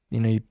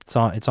 It's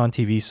on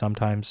TV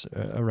sometimes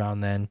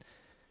around then.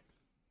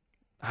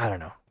 I don't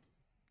know.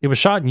 It was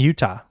shot in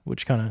Utah,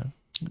 which kind of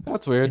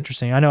That's weird.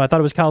 interesting. I know. I thought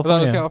it was I thought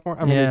California. it was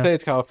California. I mean, Yeah. they say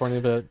it's California,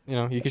 but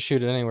you could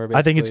shoot it anywhere. Basically.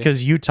 I think it's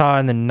because Utah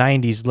in the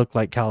 90s looked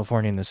like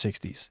California in the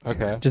 60s.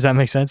 Okay. Does that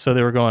make sense? So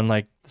they were going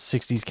like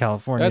 60s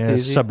California,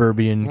 That's easy.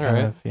 suburban All kind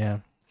right. of. Yeah.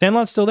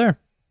 Sandlot's still there.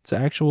 It's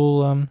an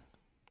actual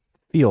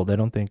field. I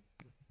don't think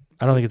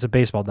it's a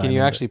baseball diamond. Can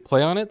you but actually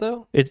play on it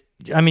though? you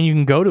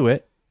can go to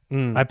it.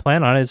 Mm. I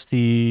plan on it. It's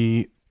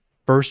the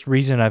first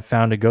reason I've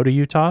found to go to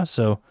Utah.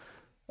 So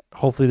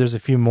hopefully there's a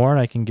few more and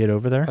I can get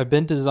over there. I've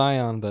been to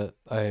Zion, but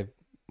I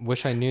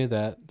wish I knew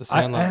that the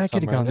I Sandlot could've was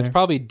somewhere. gone It's there.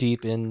 probably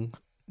deep in.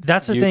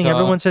 That's the thing. Utah.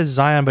 Everyone says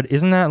Zion, but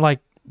isn't that like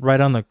right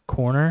on the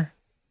corner?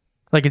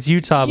 Like it's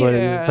Utah, but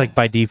Yeah. it's like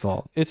by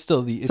default. It's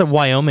still the. It's a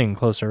Wyoming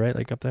closer, right?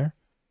 Like up there.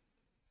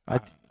 I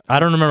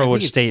don't remember I think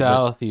which it's state. but-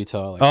 South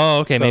Utah. Like Oh,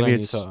 okay. Maybe southern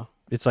it's Utah.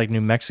 it's like New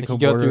If Mexico you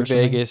go border through or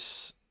something.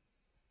 Vegas,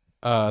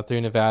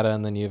 through Nevada,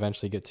 and then you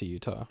eventually get to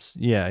Utah.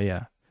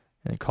 Yeah.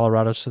 And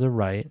Colorado's to the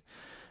right.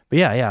 But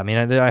yeah. I mean,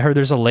 I heard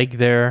there's a lake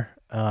there.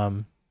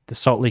 The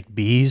Salt Lake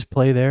Bees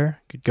play there.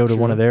 Could go to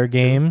one True, of their true.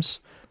 games.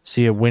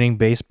 See a winning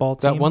baseball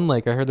team. That one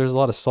lake, I heard there's a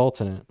lot of salt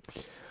in it.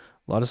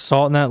 A lot of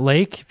salt in that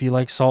lake. If you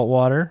like salt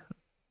water.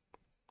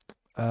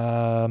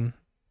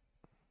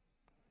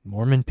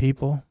 Mormon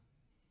people,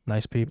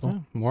 nice people, Yeah,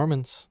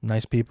 Mormons.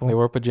 nice people. They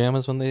wear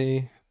pajamas when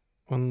they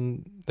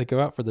go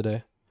out for the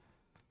day,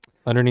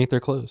 underneath their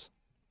clothes.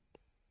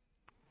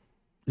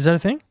 Is that a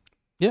thing?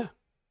 Yeah.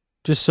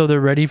 Just so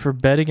they're ready for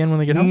bed again when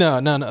they get home.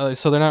 No.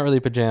 So they're not really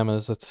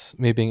pajamas. That's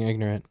me being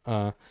ignorant.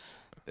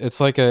 It's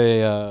like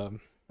a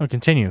Oh,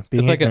 continue.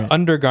 Being it's like an ignorant.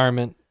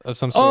 undergarment of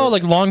some sort. Oh,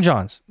 like long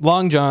johns.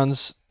 long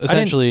johns,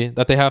 essentially,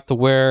 that they have to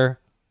wear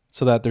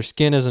so that their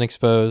skin isn't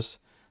exposed.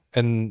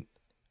 And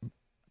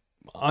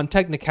on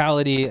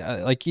technicality,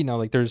 like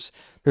there's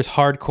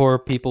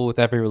hardcore people with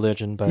every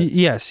religion, but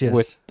Yes.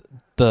 with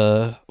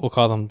we'll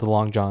call them the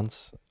long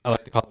johns. I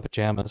like to call them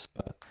pajamas,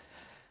 but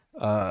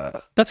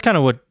That's kind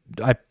of what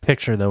I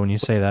picture though when you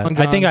say that. Long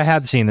I think I johns.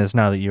 have seen this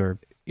now that you're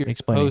you're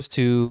explaining. supposed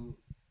to,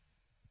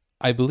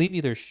 I believe,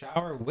 either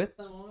shower with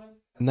them on,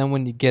 and then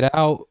when you get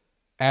out,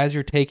 as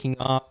you're taking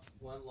off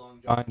one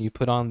long john, you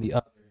put on the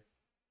other.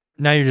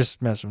 Now you're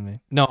just messing with me.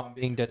 No, I'm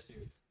being dead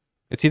serious.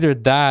 It's either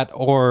that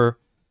or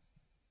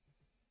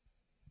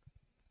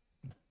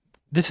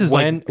This is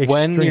when like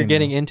when you're extreme,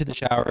 getting though. into the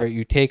shower,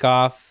 you take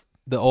off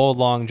the old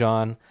long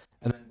john,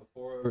 and then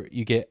before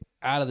you get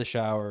out of the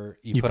shower,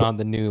 you put on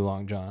the new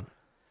long john.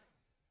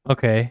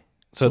 Okay.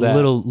 So a that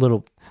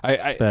little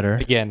I better.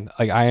 again,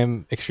 like I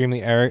am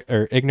extremely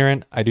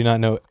ignorant. I do not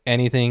know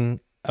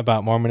anything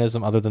about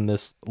Mormonism other than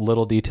this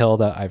little detail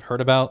that I've heard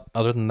about.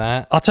 Other than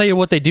that, I'll tell you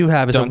what they do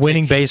have is a Don't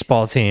winning take-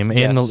 baseball team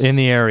Yes. in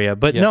the area.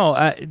 But no,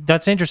 Yes.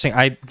 that's interesting.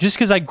 I just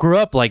because I grew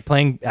up like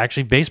playing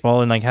actually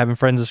baseball and like having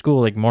friends at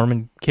school, like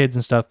Mormon kids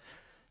and stuff.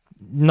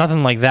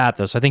 Nothing like that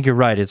though. So I think you're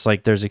right. It's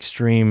like there's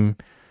extreme,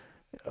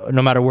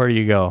 no matter where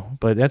you go.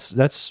 But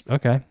that's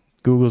okay.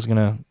 Google's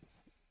gonna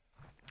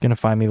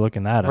find me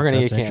looking that up. We're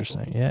gonna That's get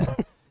canceled.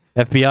 interesting.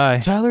 Yeah.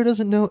 FBI. Tyler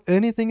doesn't know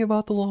anything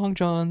about the long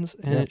johns,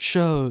 and Yeah. it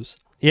shows.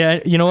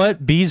 Yeah, you know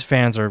what? Bees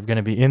fans are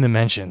gonna be in the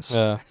mentions.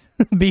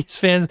 Bees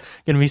fans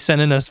gonna be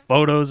sending us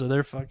photos of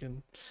their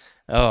fucking.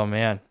 Oh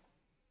man,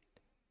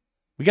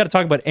 we got to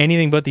talk about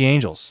anything but the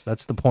Angels.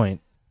 That's the point.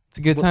 It's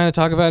a good time to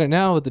talk about it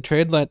now with the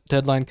trade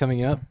deadline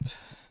coming up.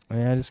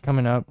 Yeah, it's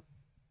coming up.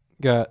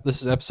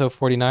 This is episode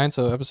 49,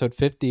 so episode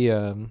 50.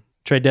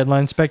 Trade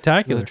deadline The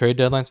spectacular. trade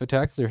deadline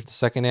spectacular, the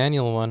second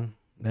annual one.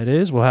 That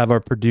is. We'll have our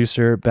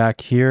producer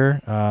back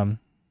here.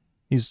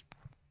 He's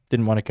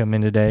didn't want to come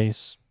in today.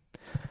 He's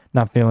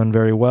not feeling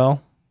very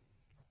well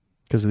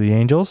because of the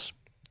Angels.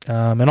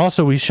 And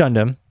also we shunned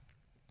him.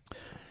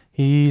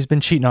 He's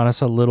been cheating on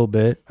us a little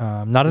bit.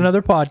 Not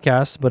another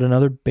podcast, but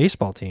another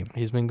baseball team.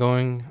 He's been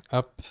going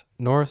up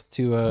north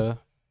to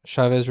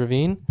Chavez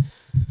Ravine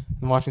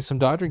and watching some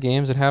Dodger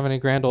games and having a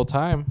grand old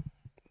time.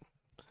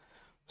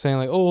 Saying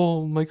like,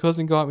 oh, my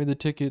cousin got me the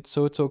tickets,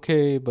 so it's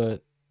okay,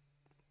 but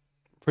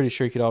pretty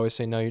sure you could always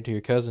say no to your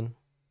cousin.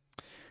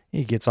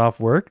 He gets off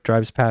work,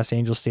 drives past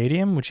Angel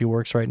Stadium, which he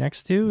works right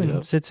next to,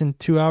 and sits in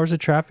 2 hours of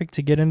traffic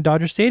to get in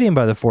Dodger Stadium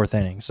by the 4th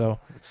inning. So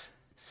it's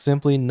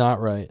simply not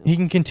right. He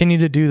can continue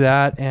to do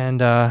that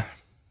and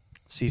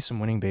see some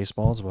winning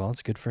baseball as well.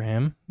 It's good for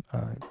him.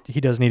 He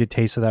does need a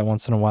taste of that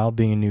once in a while,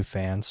 being a new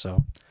fan.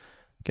 So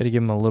got to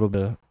give him a little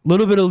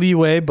bit of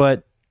leeway.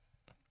 But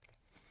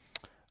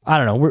I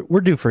don't know.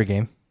 We're due for a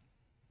game.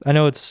 I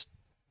know it's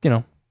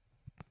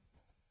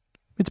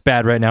it's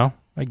bad right now.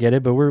 I get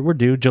it, but we're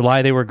due.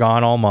 July they were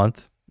gone all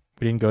month.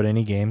 We didn't go to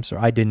any games, or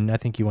I didn't. I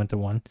think you went to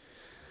one.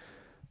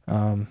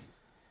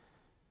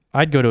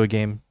 I'd go to a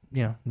game,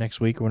 next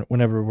week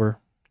whenever we're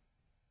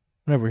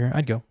here.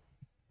 I'd go.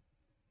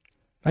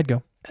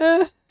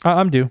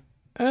 I'm due.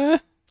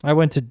 I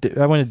went to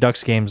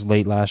Ducks games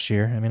late last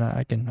year. I mean,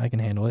 I can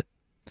handle it.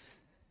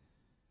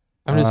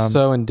 I'm just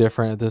so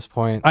indifferent at this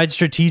point. I'd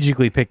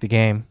strategically pick the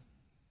game.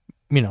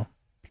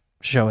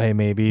 Shohei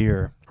maybe,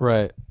 or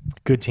right.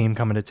 Good team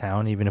coming to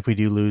town. Even if we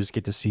do lose,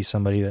 get to see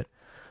somebody that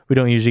we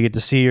don't usually get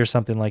to see or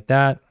something like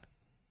that.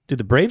 Do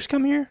the Braves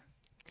come here?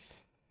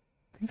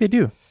 I think they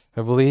do.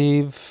 I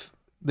believe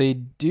they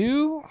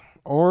do,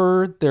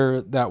 or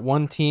they're that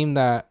one team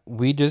that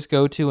we just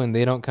go to and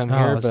they don't come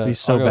here. But be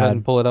so I'll go bad. ahead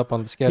and pull it up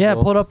on the schedule. Yeah,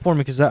 pull it up for me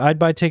because I'd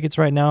buy tickets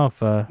right now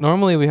if.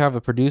 Normally we have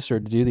a producer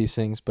to do these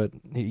things, but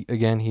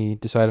he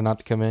decided not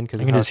to come in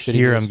because I can just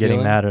hear him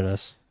getting mad at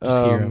us.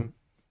 Hear him.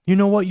 You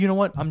know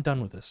what? I'm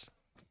done with this.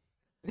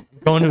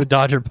 Going to a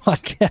Dodger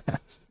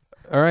podcast.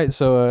 All right,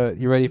 so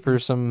you ready for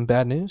some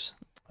bad news?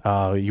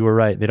 You were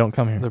right. They don't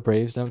come here. The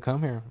Braves don't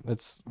come here.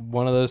 It's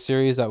one of those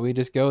series that we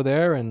just go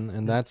there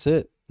and that's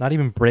it. Not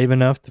even brave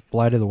enough to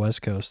fly to the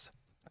West Coast.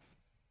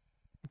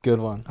 Good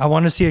one. I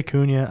want to see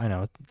Acuna. I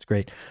know, it's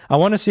great. I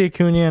want to see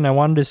Acuna, and I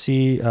wanted to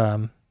see...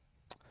 I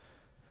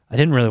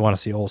didn't really want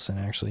to see Olsen,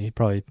 actually. He'd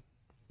probably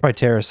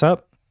tear us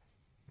up.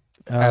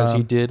 As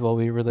he did while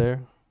we were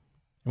there.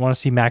 I want to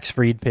see Max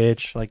Fried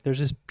pitch. Like, there's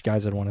just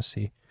guys I'd want to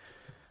see.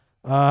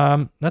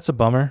 That's a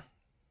bummer.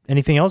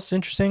 Anything else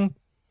interesting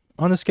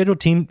on the schedule?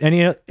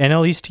 Any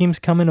NL East teams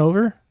coming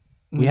over?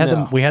 We had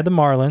the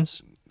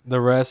Marlins.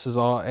 The rest is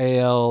all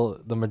AL.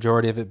 The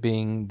majority of it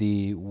being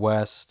the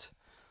West.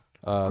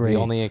 The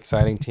only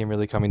exciting team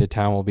really coming to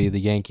town will be the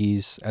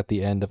Yankees at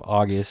the end of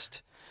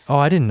August. Oh,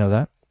 I didn't know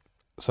that.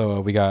 So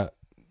we got.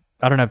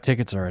 I don't have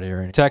tickets already or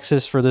anything.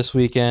 Texas for this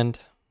weekend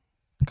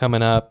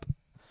coming up.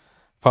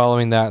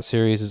 Following that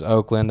series is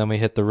Oakland. Then we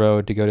hit the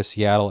road to go to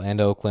Seattle and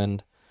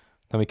Oakland.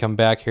 Then we come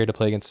back here to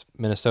play against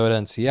Minnesota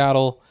and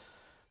Seattle.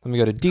 Then we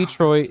go to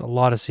Detroit. There's a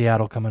lot of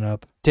Seattle coming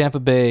up.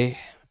 Tampa Bay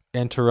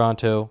and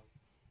Toronto.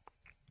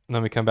 And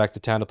then we come back to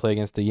town to play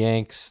against the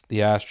Yanks, the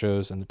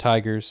Astros, and the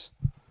Tigers.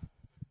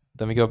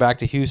 Then we go back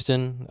to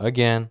Houston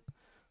again.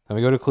 Then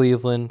we go to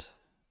Cleveland.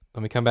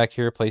 Then we come back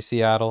here, play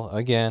Seattle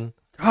again.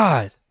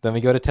 God. Then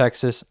we go to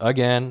Texas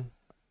again.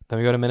 Then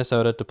we go to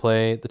Minnesota to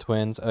play the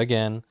Twins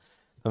again.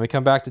 Then we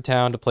come back to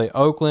town to play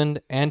Oakland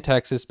and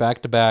Texas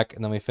back to back,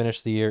 and then we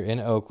finish the year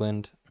in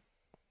Oakland.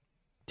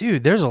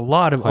 Dude, there's a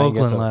lot of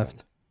Oakland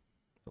left.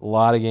 A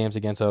lot of games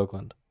against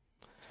Oakland.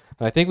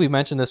 And I think we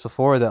mentioned this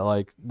before that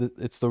like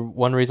it's the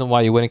one reason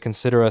why you wouldn't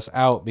consider us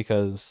out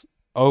because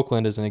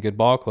Oakland isn't a good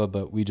ball club,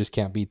 but we just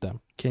can't beat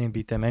them. Can't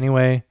beat them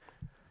anyway.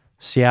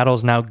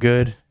 Seattle's now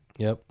good.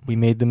 Yep. We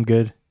made them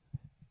good.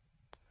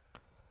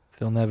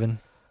 Phil Nevin.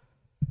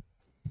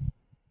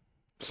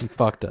 He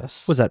fucked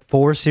us. Was that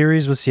 4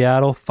 series with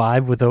Seattle,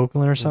 5 with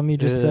Oakland or something you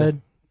just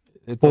said?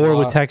 4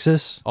 with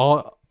Texas?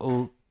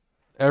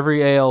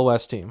 Every AL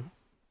West team.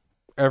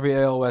 Every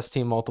AL West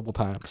team multiple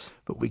times.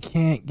 But we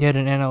can't get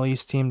an NL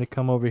East team to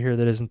come over here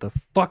that isn't the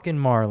fucking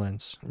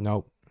Marlins.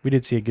 Nope. We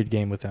did see a good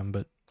game with them,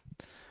 but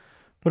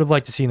would have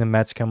liked to see the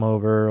Mets come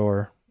over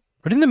or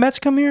didn't the Mets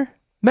come here?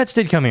 Mets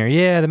did come here.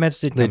 Yeah, the Mets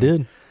did come They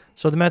did. Here.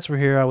 So the Mets were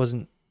here. I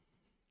wasn't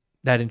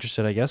that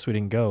interested, I guess. We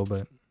didn't go,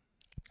 but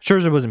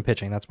Scherzer wasn't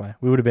pitching. That's why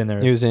we would have been there.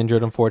 He was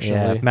injured,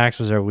 unfortunately. Yeah, if Max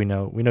was there, we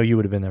know you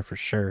would have been there for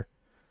sure.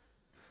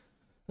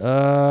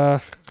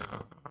 I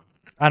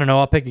don't know.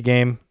 I'll pick a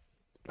game.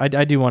 I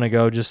do want to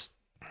go. Just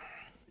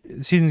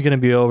the season's going to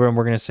be over, and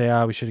we're going to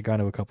say, we should have gone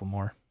to a couple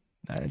more.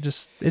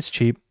 It's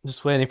cheap.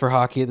 Just waiting for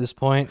hockey at this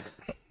point.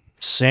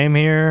 Same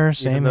here.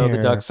 Even though the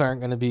Ducks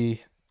aren't going to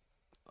be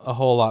a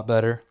whole lot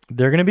better.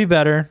 They're going to be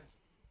better.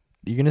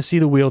 You're going to see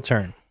the wheel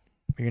turn.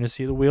 You're going to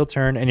see the wheel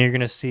turn, and you're going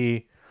to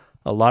see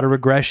a lot of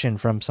regression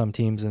from some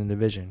teams in the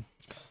division.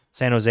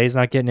 San Jose's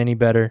not getting any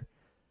better.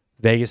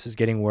 Vegas is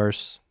getting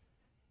worse.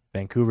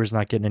 Vancouver's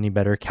not getting any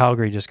better.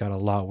 Calgary just got a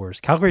lot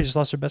worse. Calgary just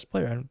lost their best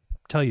player.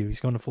 tell you he's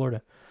going to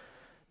Florida.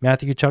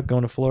 Matthew Tkachuk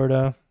going to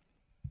Florida.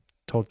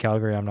 Told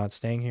Calgary I'm not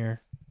staying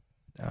here.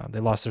 They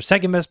lost their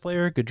second best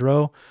player,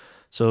 Gaudreau.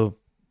 So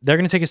they're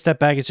going to take a step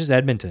back. It's just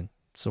Edmonton.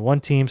 So one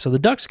team. So the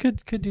Ducks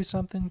could do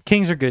something.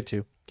 Kings are good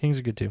too.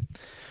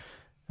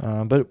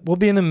 But we'll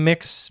be in the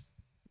mix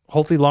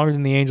hopefully longer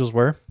than the Angels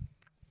were.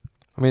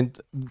 I mean,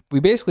 we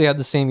basically had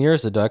the same year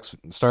as the Ducks.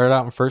 Started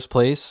out in first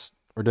place.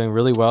 We're doing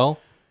really well.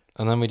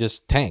 And then we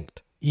just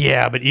tanked.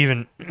 Yeah, but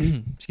even,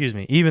 excuse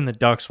me, even the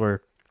Ducks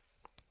were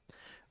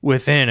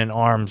within an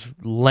arm's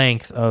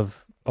length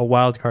of a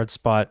wild card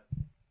spot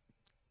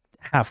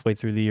halfway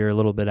through the year, a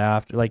little bit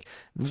after. Like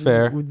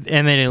fair.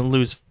 And they didn't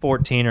lose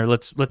 14 or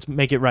let's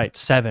make it right,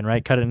 7,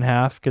 right? Cut it in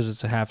half because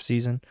it's a half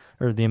season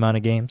or the amount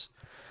of games.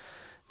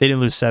 They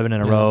didn't lose 7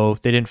 in a row.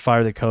 They didn't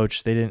fire the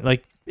coach. They didn't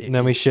like. And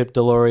then we shipped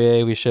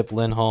Delorier. We shipped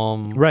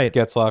Lindholm. Right.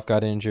 Getzlaf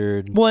got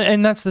injured. Well,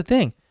 and that's the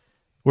thing.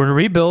 We're to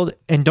rebuild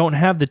and don't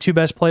have the 2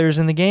 best players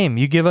in the game.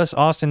 You give us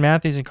Austin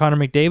Matthews and Connor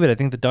McDavid, I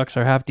think the Ducks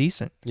are half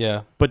decent.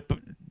 Yeah. But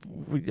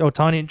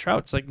Ohtani and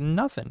Trout, it's like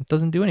nothing. It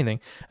doesn't do anything.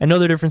 I know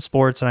they're different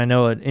sports, and I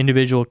know an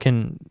individual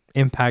can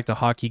impact a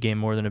hockey game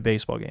more than a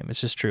baseball game.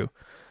 It's just true.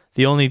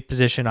 The only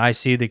position I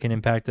see that can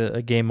impact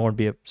a game more would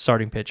be a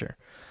starting pitcher.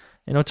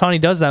 And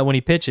Ohtani does that when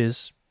he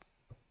pitches.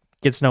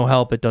 Gets no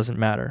help, it doesn't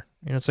matter.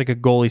 It's like a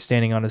goalie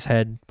standing on his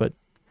head, but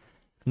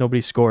nobody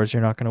scores,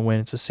 you're not going to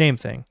win. It's the same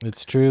thing.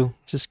 It's true.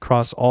 Just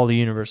across all the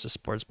universe of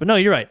sports. But no,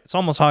 you're right. It's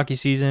almost hockey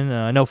season.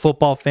 I know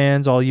football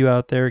fans, all you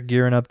out there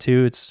gearing up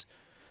to,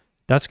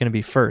 that's going to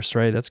be first,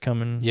 right? That's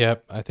coming.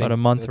 Yep, I think about a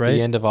month, at right?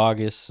 The end of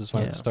August is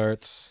when it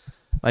starts.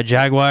 My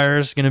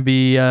Jaguars going to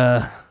be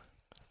under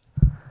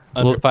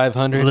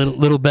 500.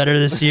 Little better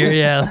this year,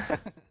 yeah.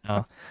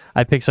 No,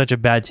 I picked such a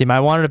bad team.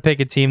 I wanted to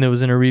pick a team that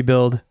was in a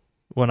rebuild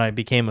when I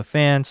became a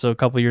fan. So a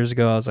couple years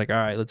ago, I was like, all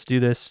right, let's do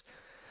this.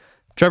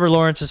 Trevor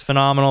Lawrence is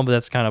phenomenal, but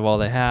that's kind of all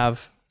they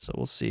have. So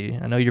we'll see.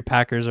 I know your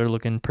Packers are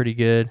looking pretty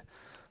good.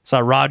 Saw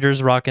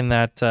Rodgers rocking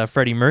that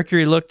Freddie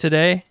Mercury look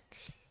today.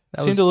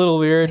 That seemed a little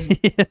weird.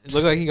 It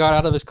looked like he got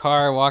out of his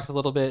car, walked a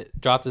little bit,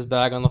 dropped his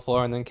bag on the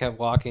floor, and then kept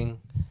walking.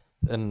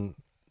 And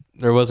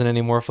there wasn't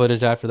any more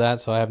footage after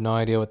that, so I have no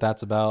idea what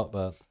that's about.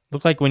 But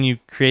looked like when you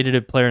created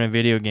a player in a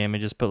video game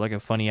and just put like a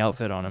funny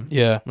outfit on him.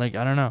 Yeah. Like,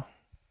 I don't know.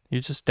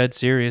 You're just dead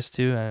serious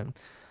too.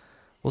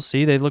 We'll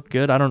see. They look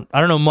good. I don't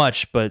know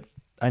much, but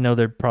I know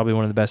they're probably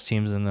one of the best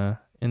teams in the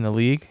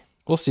league.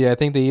 We'll see. I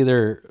think they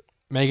either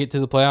make it to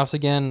the playoffs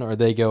again or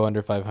they go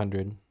under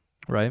 500.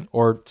 Right.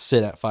 Or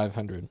sit at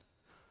 500.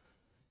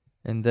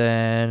 And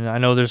then I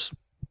know there's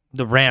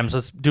the Rams.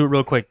 Let's do it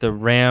real quick. The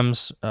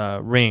Rams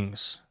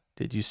rings.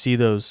 Did you see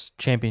those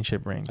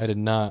championship rings? I did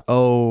not.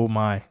 Oh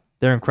my.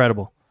 They're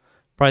incredible.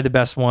 Probably the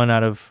best one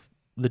out of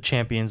the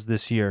champions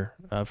this year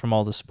from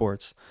all the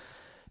sports.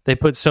 They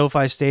put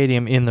SoFi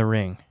Stadium in the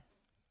ring.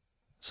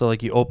 So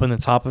like you open the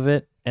top of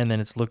it and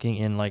then it's looking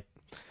in like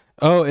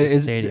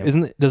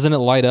doesn't it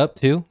light up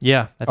too?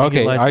 Yeah. I think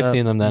okay, I've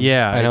seen them then.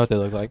 Yeah. I know what they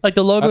look like. Like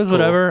the logos, cool.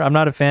 whatever. I'm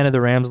not a fan of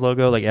the Rams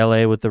logo, like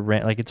LA with the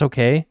ring. Like it's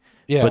okay.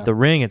 Yeah. But the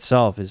ring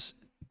itself is,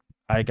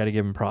 I got to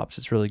give him props.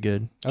 It's really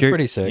good. That's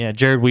pretty sick. Yeah.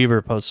 Jared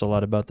Weaver posts a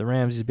lot about the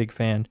Rams. He's a big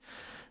fan.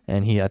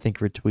 And he, I think,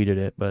 retweeted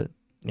it. But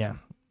yeah,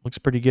 looks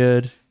pretty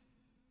good.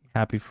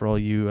 Happy for all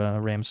you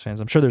Rams fans.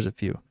 I'm sure there's a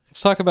few.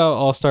 Let's talk about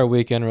All-Star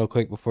Weekend real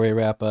quick before we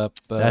wrap up.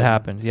 That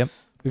happened. Yep.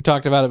 We've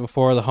talked about it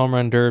before, the Home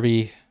Run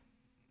Derby.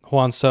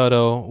 Juan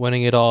Soto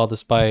winning it all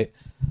despite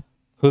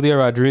Julio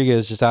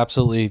Rodriguez just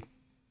absolutely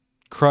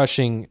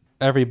crushing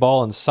every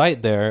ball in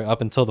sight there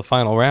up until the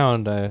final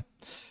round.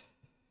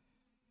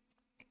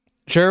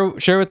 Share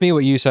with me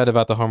what you said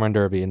about the Home Run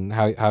Derby and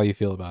how you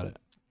feel about it.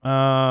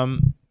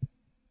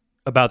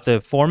 About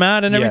the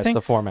format and everything? Yes,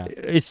 the format.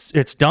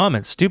 It's dumb.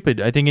 It's stupid.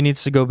 I think it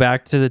needs to go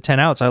back to the 10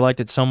 outs. I liked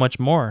it so much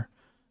more.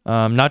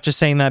 Not just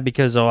saying that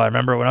because, I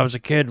remember when I was a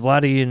kid,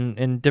 Vladdy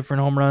in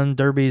different home run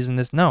derbies and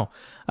this. No,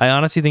 I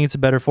honestly think it's a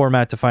better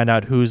format to find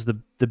out who's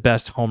the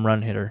best home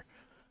run hitter.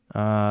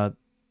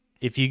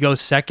 If you go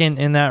second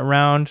in that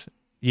round,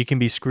 you can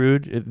be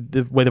screwed.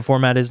 The way the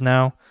format is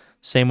now,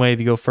 same way if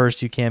you go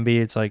first, you can be.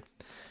 It's like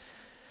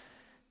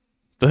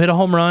they'll hit a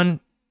home run,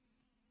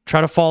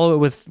 try to follow it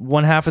with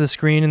one half of the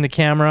screen in the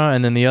camera,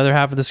 and then the other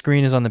half of the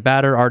screen is on the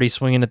batter, already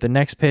swinging at the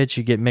next pitch.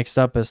 You get mixed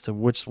up as to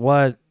which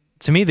what.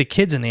 To me, the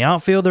kids in the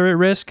outfield are at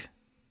risk.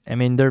 I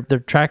mean, they're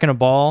tracking a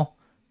ball,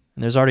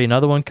 and there's already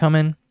another one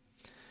coming.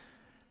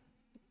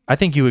 I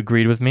think you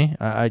agreed with me.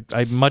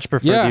 I much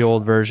prefer the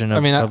old version of. I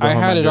mean, of the I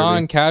home had run it derby.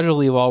 on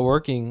casually while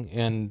working,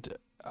 and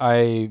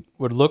I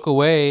would look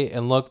away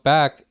and look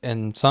back,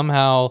 and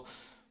somehow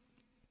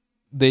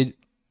they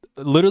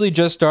literally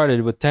just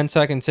started with 10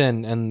 seconds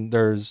in, and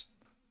there's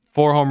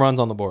 4 home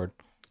runs on the board.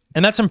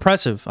 And that's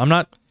impressive. I'm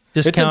not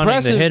discounting it's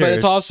impressive, the hitters. but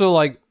it's also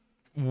like,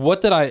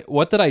 what did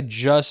I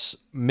just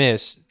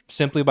miss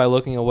simply by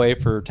looking away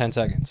for 10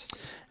 seconds?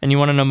 And you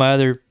want to know my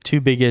other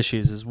 2 big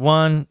issues is,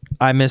 one,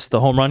 I missed the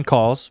home run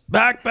calls.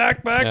 Back.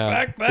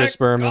 Chris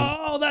Berman.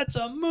 Oh, that's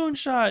a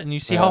moonshot. And you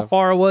see how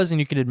far it was,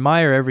 and you can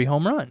admire every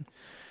home run.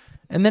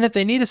 And then if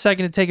they need a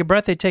second to take a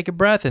breath, they take a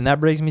breath. And that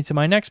brings me to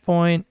my next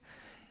point.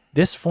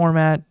 this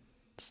format,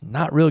 it's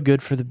not real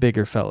good for the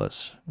bigger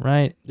fellas,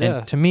 right? Yeah,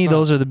 And to me, it's not.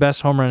 those are the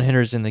best home run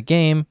hitters in the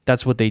game.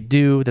 That's what they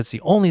do. That's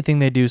the only thing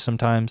they do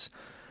sometimes.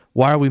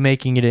 Why are we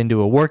making it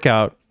into a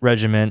workout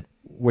regimen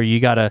where you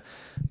got to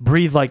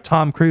breathe like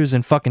Tom Cruise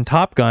in fucking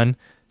Top Gun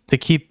to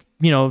keep,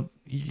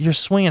 you're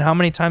swinging how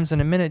many times in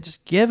a minute?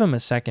 Just give him a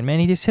second, man.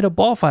 He just hit a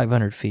ball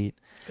 500 feet.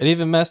 It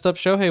even messed up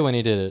Shohei when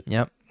he did it.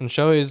 Yep. And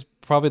Shohei's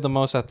probably the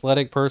most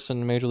athletic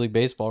person in Major League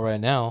Baseball right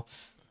now.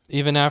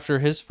 Even after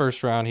his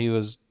first round, he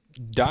was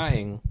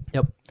dying.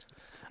 Yep.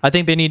 I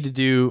think they need to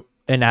do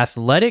an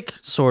athletic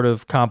sort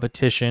of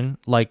competition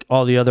like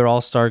all the other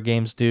All-Star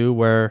games do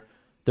where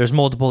there's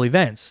multiple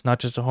events, not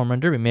just a home run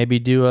derby. Maybe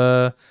do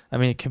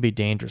it could be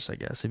dangerous, I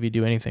guess, if you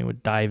do anything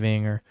with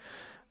diving or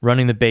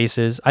running the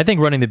bases. I think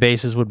running the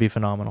bases would be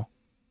phenomenal.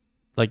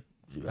 Like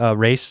a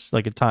race,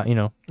 like a time,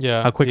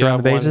 Yeah. how quick You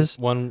around the have bases.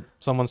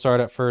 someone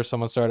start at first,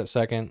 someone start at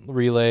second,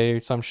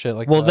 relay, some shit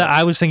like Well, that.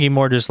 I was thinking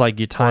more just like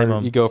you time Or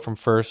them. you go from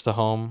first to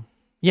home.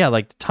 Yeah,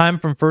 like the time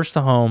from first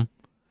to home,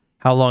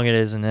 how long it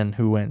is, and then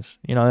who wins.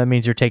 That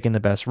means you're taking the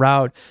best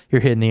route.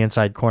 You're hitting the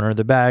inside corner of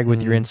the bag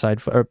with your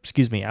outside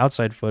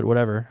foot,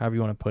 whatever, however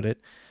you want to put it.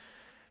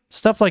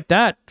 Stuff like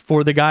that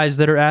for the guys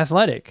that are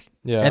athletic.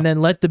 Yeah. And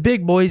then let the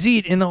big boys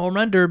eat in the home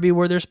run derby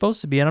where they're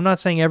supposed to be. And I'm not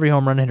saying every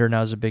home run hitter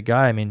now is a big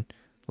guy. I mean,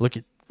 look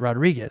at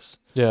Rodriguez.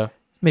 Yeah.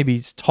 Maybe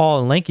he's tall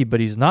and lanky, but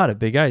he's not a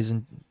big guy. He's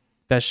in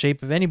best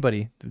shape of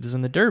anybody who's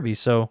in the derby.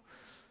 So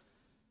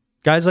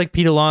guys like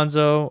Pete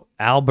Alonso,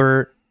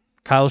 Albert,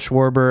 Kyle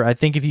Schwarber, I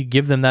think if you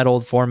give them that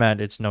old format,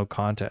 it's no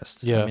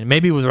contest. Yeah. I mean,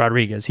 maybe with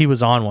Rodriguez, he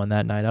was on one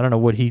that night. I don't know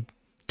what he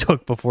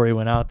took before he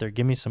went out there.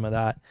 Give me some of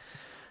that.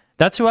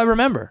 That's who I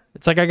remember.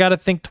 It's like I got to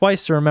think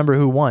twice to remember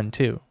who won,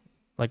 too.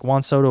 Like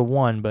Juan Soto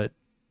won, but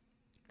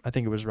I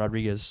think it was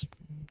Rodriguez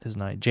his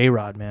night.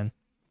 J-Rod, man.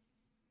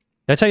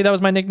 Did I tell you that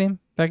was my nickname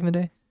back in the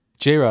day?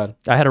 J-Rod.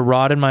 I had a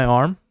rod in my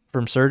arm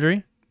from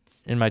surgery,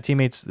 and my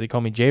teammates, they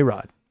call me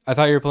J-Rod. I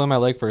thought you were pulling my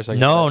leg for a second.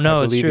 No,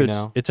 I it's believe true. you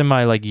now. It's in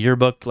my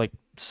yearbook,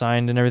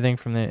 signed and everything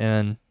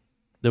and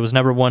there was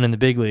never one in the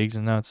big leagues,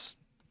 and now it's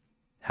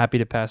happy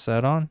to pass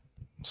that on.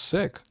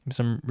 Sick.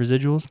 Some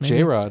residuals, maybe.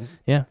 J-Rod.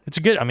 Yeah, it's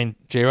a good. I mean,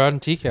 J-Rod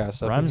and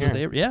T-Cast. rhymes with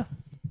A. Yeah.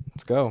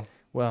 Let's go.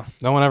 Well,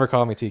 No one ever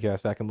called me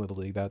T-Cast back in Little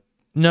League.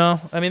 no,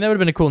 I mean that would have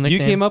been a cool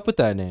nickname. You came up with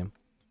that name.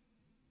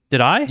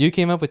 Did I? You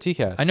came up with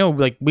T-Cast. I know,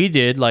 we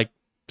did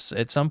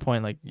at some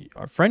point,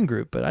 our friend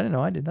group, but I didn't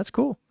know I did. That's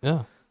cool.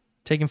 Yeah.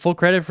 Taking full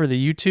credit for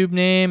the YouTube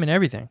name and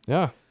everything.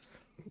 Yeah.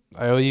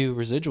 I owe you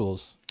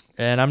residuals.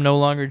 And I'm no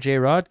longer J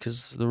Rod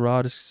because the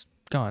rod is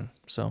gone.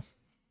 So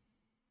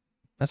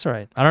that's all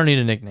right. I don't need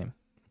a nickname.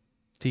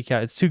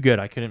 T-Cast, it's too good.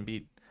 I couldn't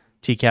beat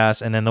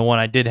T-Cast. And then the one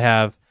I did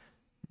have,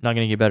 not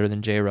going to get better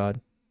than J Rod.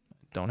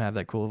 Don't have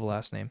that cool of a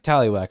last name.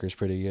 Tallywhacker's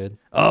pretty good.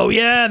 Oh,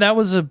 yeah. That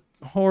was a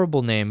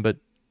horrible name, but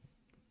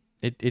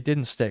it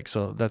didn't stick.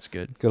 So that's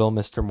good. Good old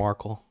Mr.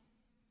 Markle.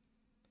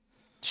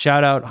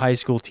 Shout out high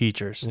school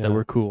teachers Yeah. that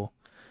were cool.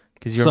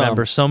 Because you Some.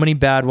 remember so many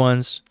bad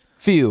ones,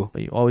 Few.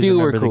 but you always Few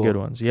were remember cool. the good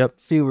ones. Yep.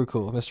 Few were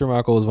cool. Mr.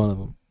 Markle was one of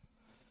them.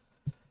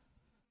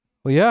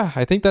 Well, yeah,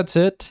 I think that's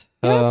it.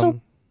 Yeah,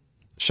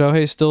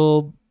 Shohei's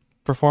still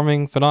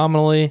performing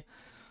phenomenally.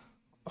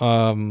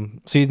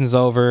 Season's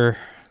over.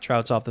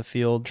 Trout's off the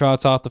field.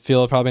 Trout's off the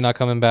field, probably not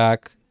coming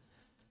back.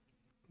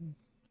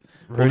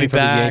 We'll Rooting be for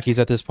the back. Yankees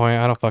at this point.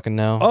 I don't fucking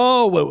know.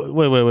 Oh,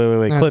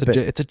 wait. No, Clip it's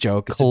it. It's a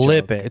joke. It's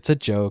Clip a joke. it. It's a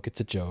joke. It's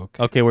a joke.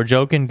 Okay, we're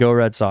joking. Go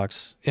Red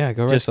Sox. Yeah,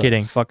 go Red Just Sox.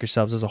 kidding. Fuck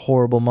yourselves. It's a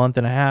horrible month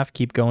and a half.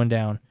 Keep going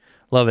down.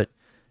 Love it.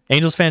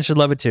 Angels fans should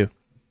love it too.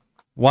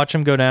 Watch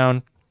them go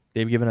down.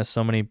 They've given us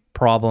so many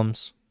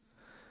problems.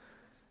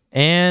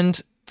 And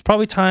it's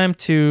probably time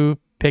to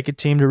pick a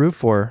team to root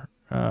for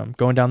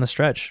going down the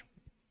stretch.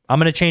 I'm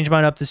going to change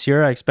mine up this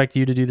year. I expect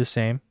you to do the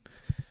same.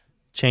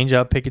 Change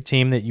up. Pick a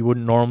team that you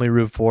wouldn't normally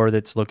root for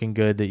that's looking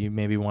good that you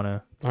maybe want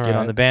to get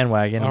on the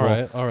bandwagon. All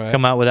And right.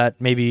 Come out with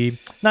that maybe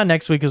not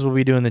next week because we'll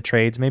be doing the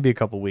trades, maybe a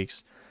couple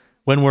weeks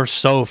when we're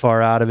so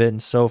far out of it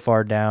and so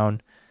far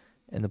down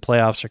and the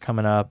playoffs are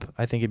coming up.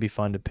 I think it'd be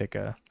fun to pick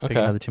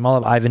another team. I'll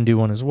have Ivan do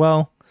one as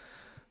well.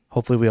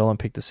 Hopefully we all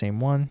pick the same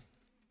one.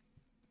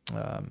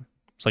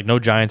 It's no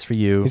Giants for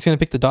you. He's gonna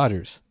pick the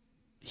Dodgers.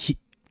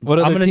 What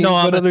I'm other gonna- team? no,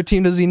 What other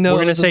team does he know?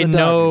 We're going to other say than the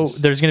no.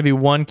 Dodgers? There's going to be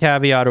one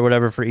caveat or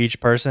whatever for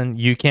each person.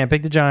 You can't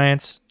pick the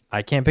Giants.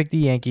 I can't pick the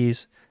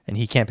Yankees. And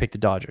he can't pick the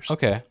Dodgers.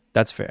 Okay.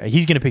 That's fair.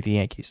 He's going to pick the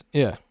Yankees.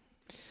 Yeah.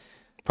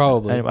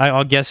 Probably.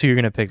 I'll guess who you're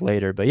going to pick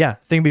later. But yeah, I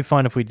think it'd be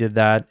fun if we did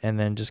that and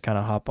then just kind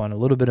of hop on a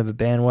little bit of a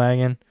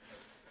bandwagon.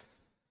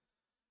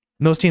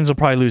 And those teams will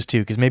probably lose too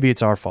because maybe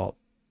it's our fault.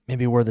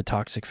 Maybe we're the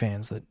toxic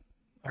fans that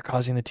are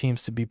causing the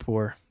teams to be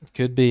poor.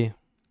 Could be.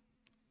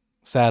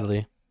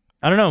 Sadly.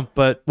 I don't know,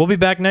 but we'll be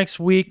back next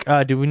week.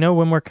 Do we know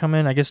when we're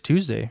coming? I guess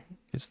Tuesday.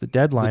 It's the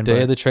deadline. The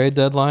day of the trade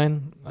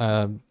deadline.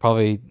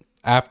 Probably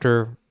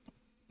after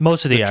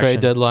most of the action. trade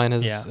deadline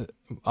has Yeah.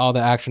 all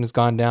the action has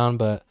gone down,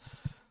 but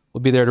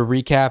we'll be there to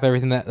recap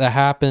everything that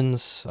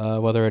happens,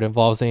 whether it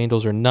involves the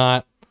Angels or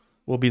not.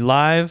 We'll be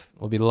live.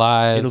 We'll be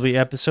live. It'll be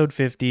episode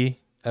 50,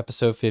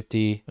 episode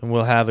 50. and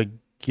we'll have a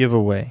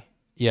giveaway.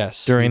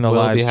 Yes. during the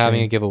we'll live be having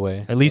stream. a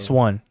giveaway. At least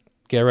one.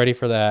 Get ready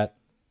for that.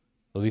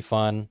 It'll be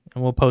fun.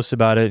 And we'll post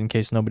about it in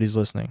case nobody's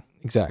listening.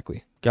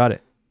 Exactly. Got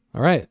it.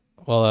 All right.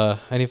 Well,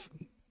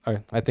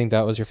 I think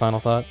that was your final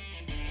thought.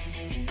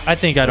 I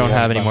think I don't Yeah,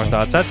 have any more fine.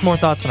 thoughts. That's more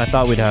thoughts than I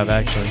thought we'd have,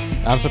 actually.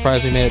 I'm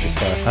surprised we made it this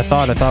far. I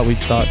thought we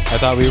thought. I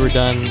thought we were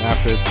done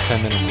after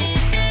 10 minutes.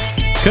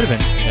 Could have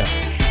been. Yeah.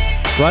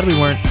 Glad we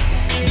weren't.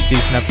 It was a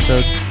decent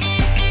episode.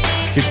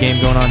 Good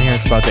game going on here.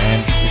 It's about to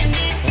end.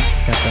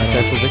 Count that off.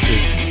 Potential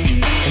victory.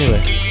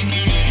 Anyway,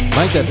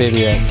 light that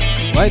baby up.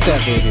 Light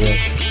that baby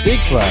up. Big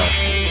fly.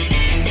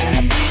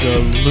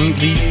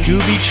 Absolutely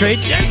Gooby trade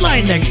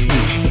deadline next week.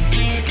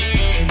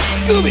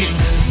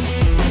 Gooby.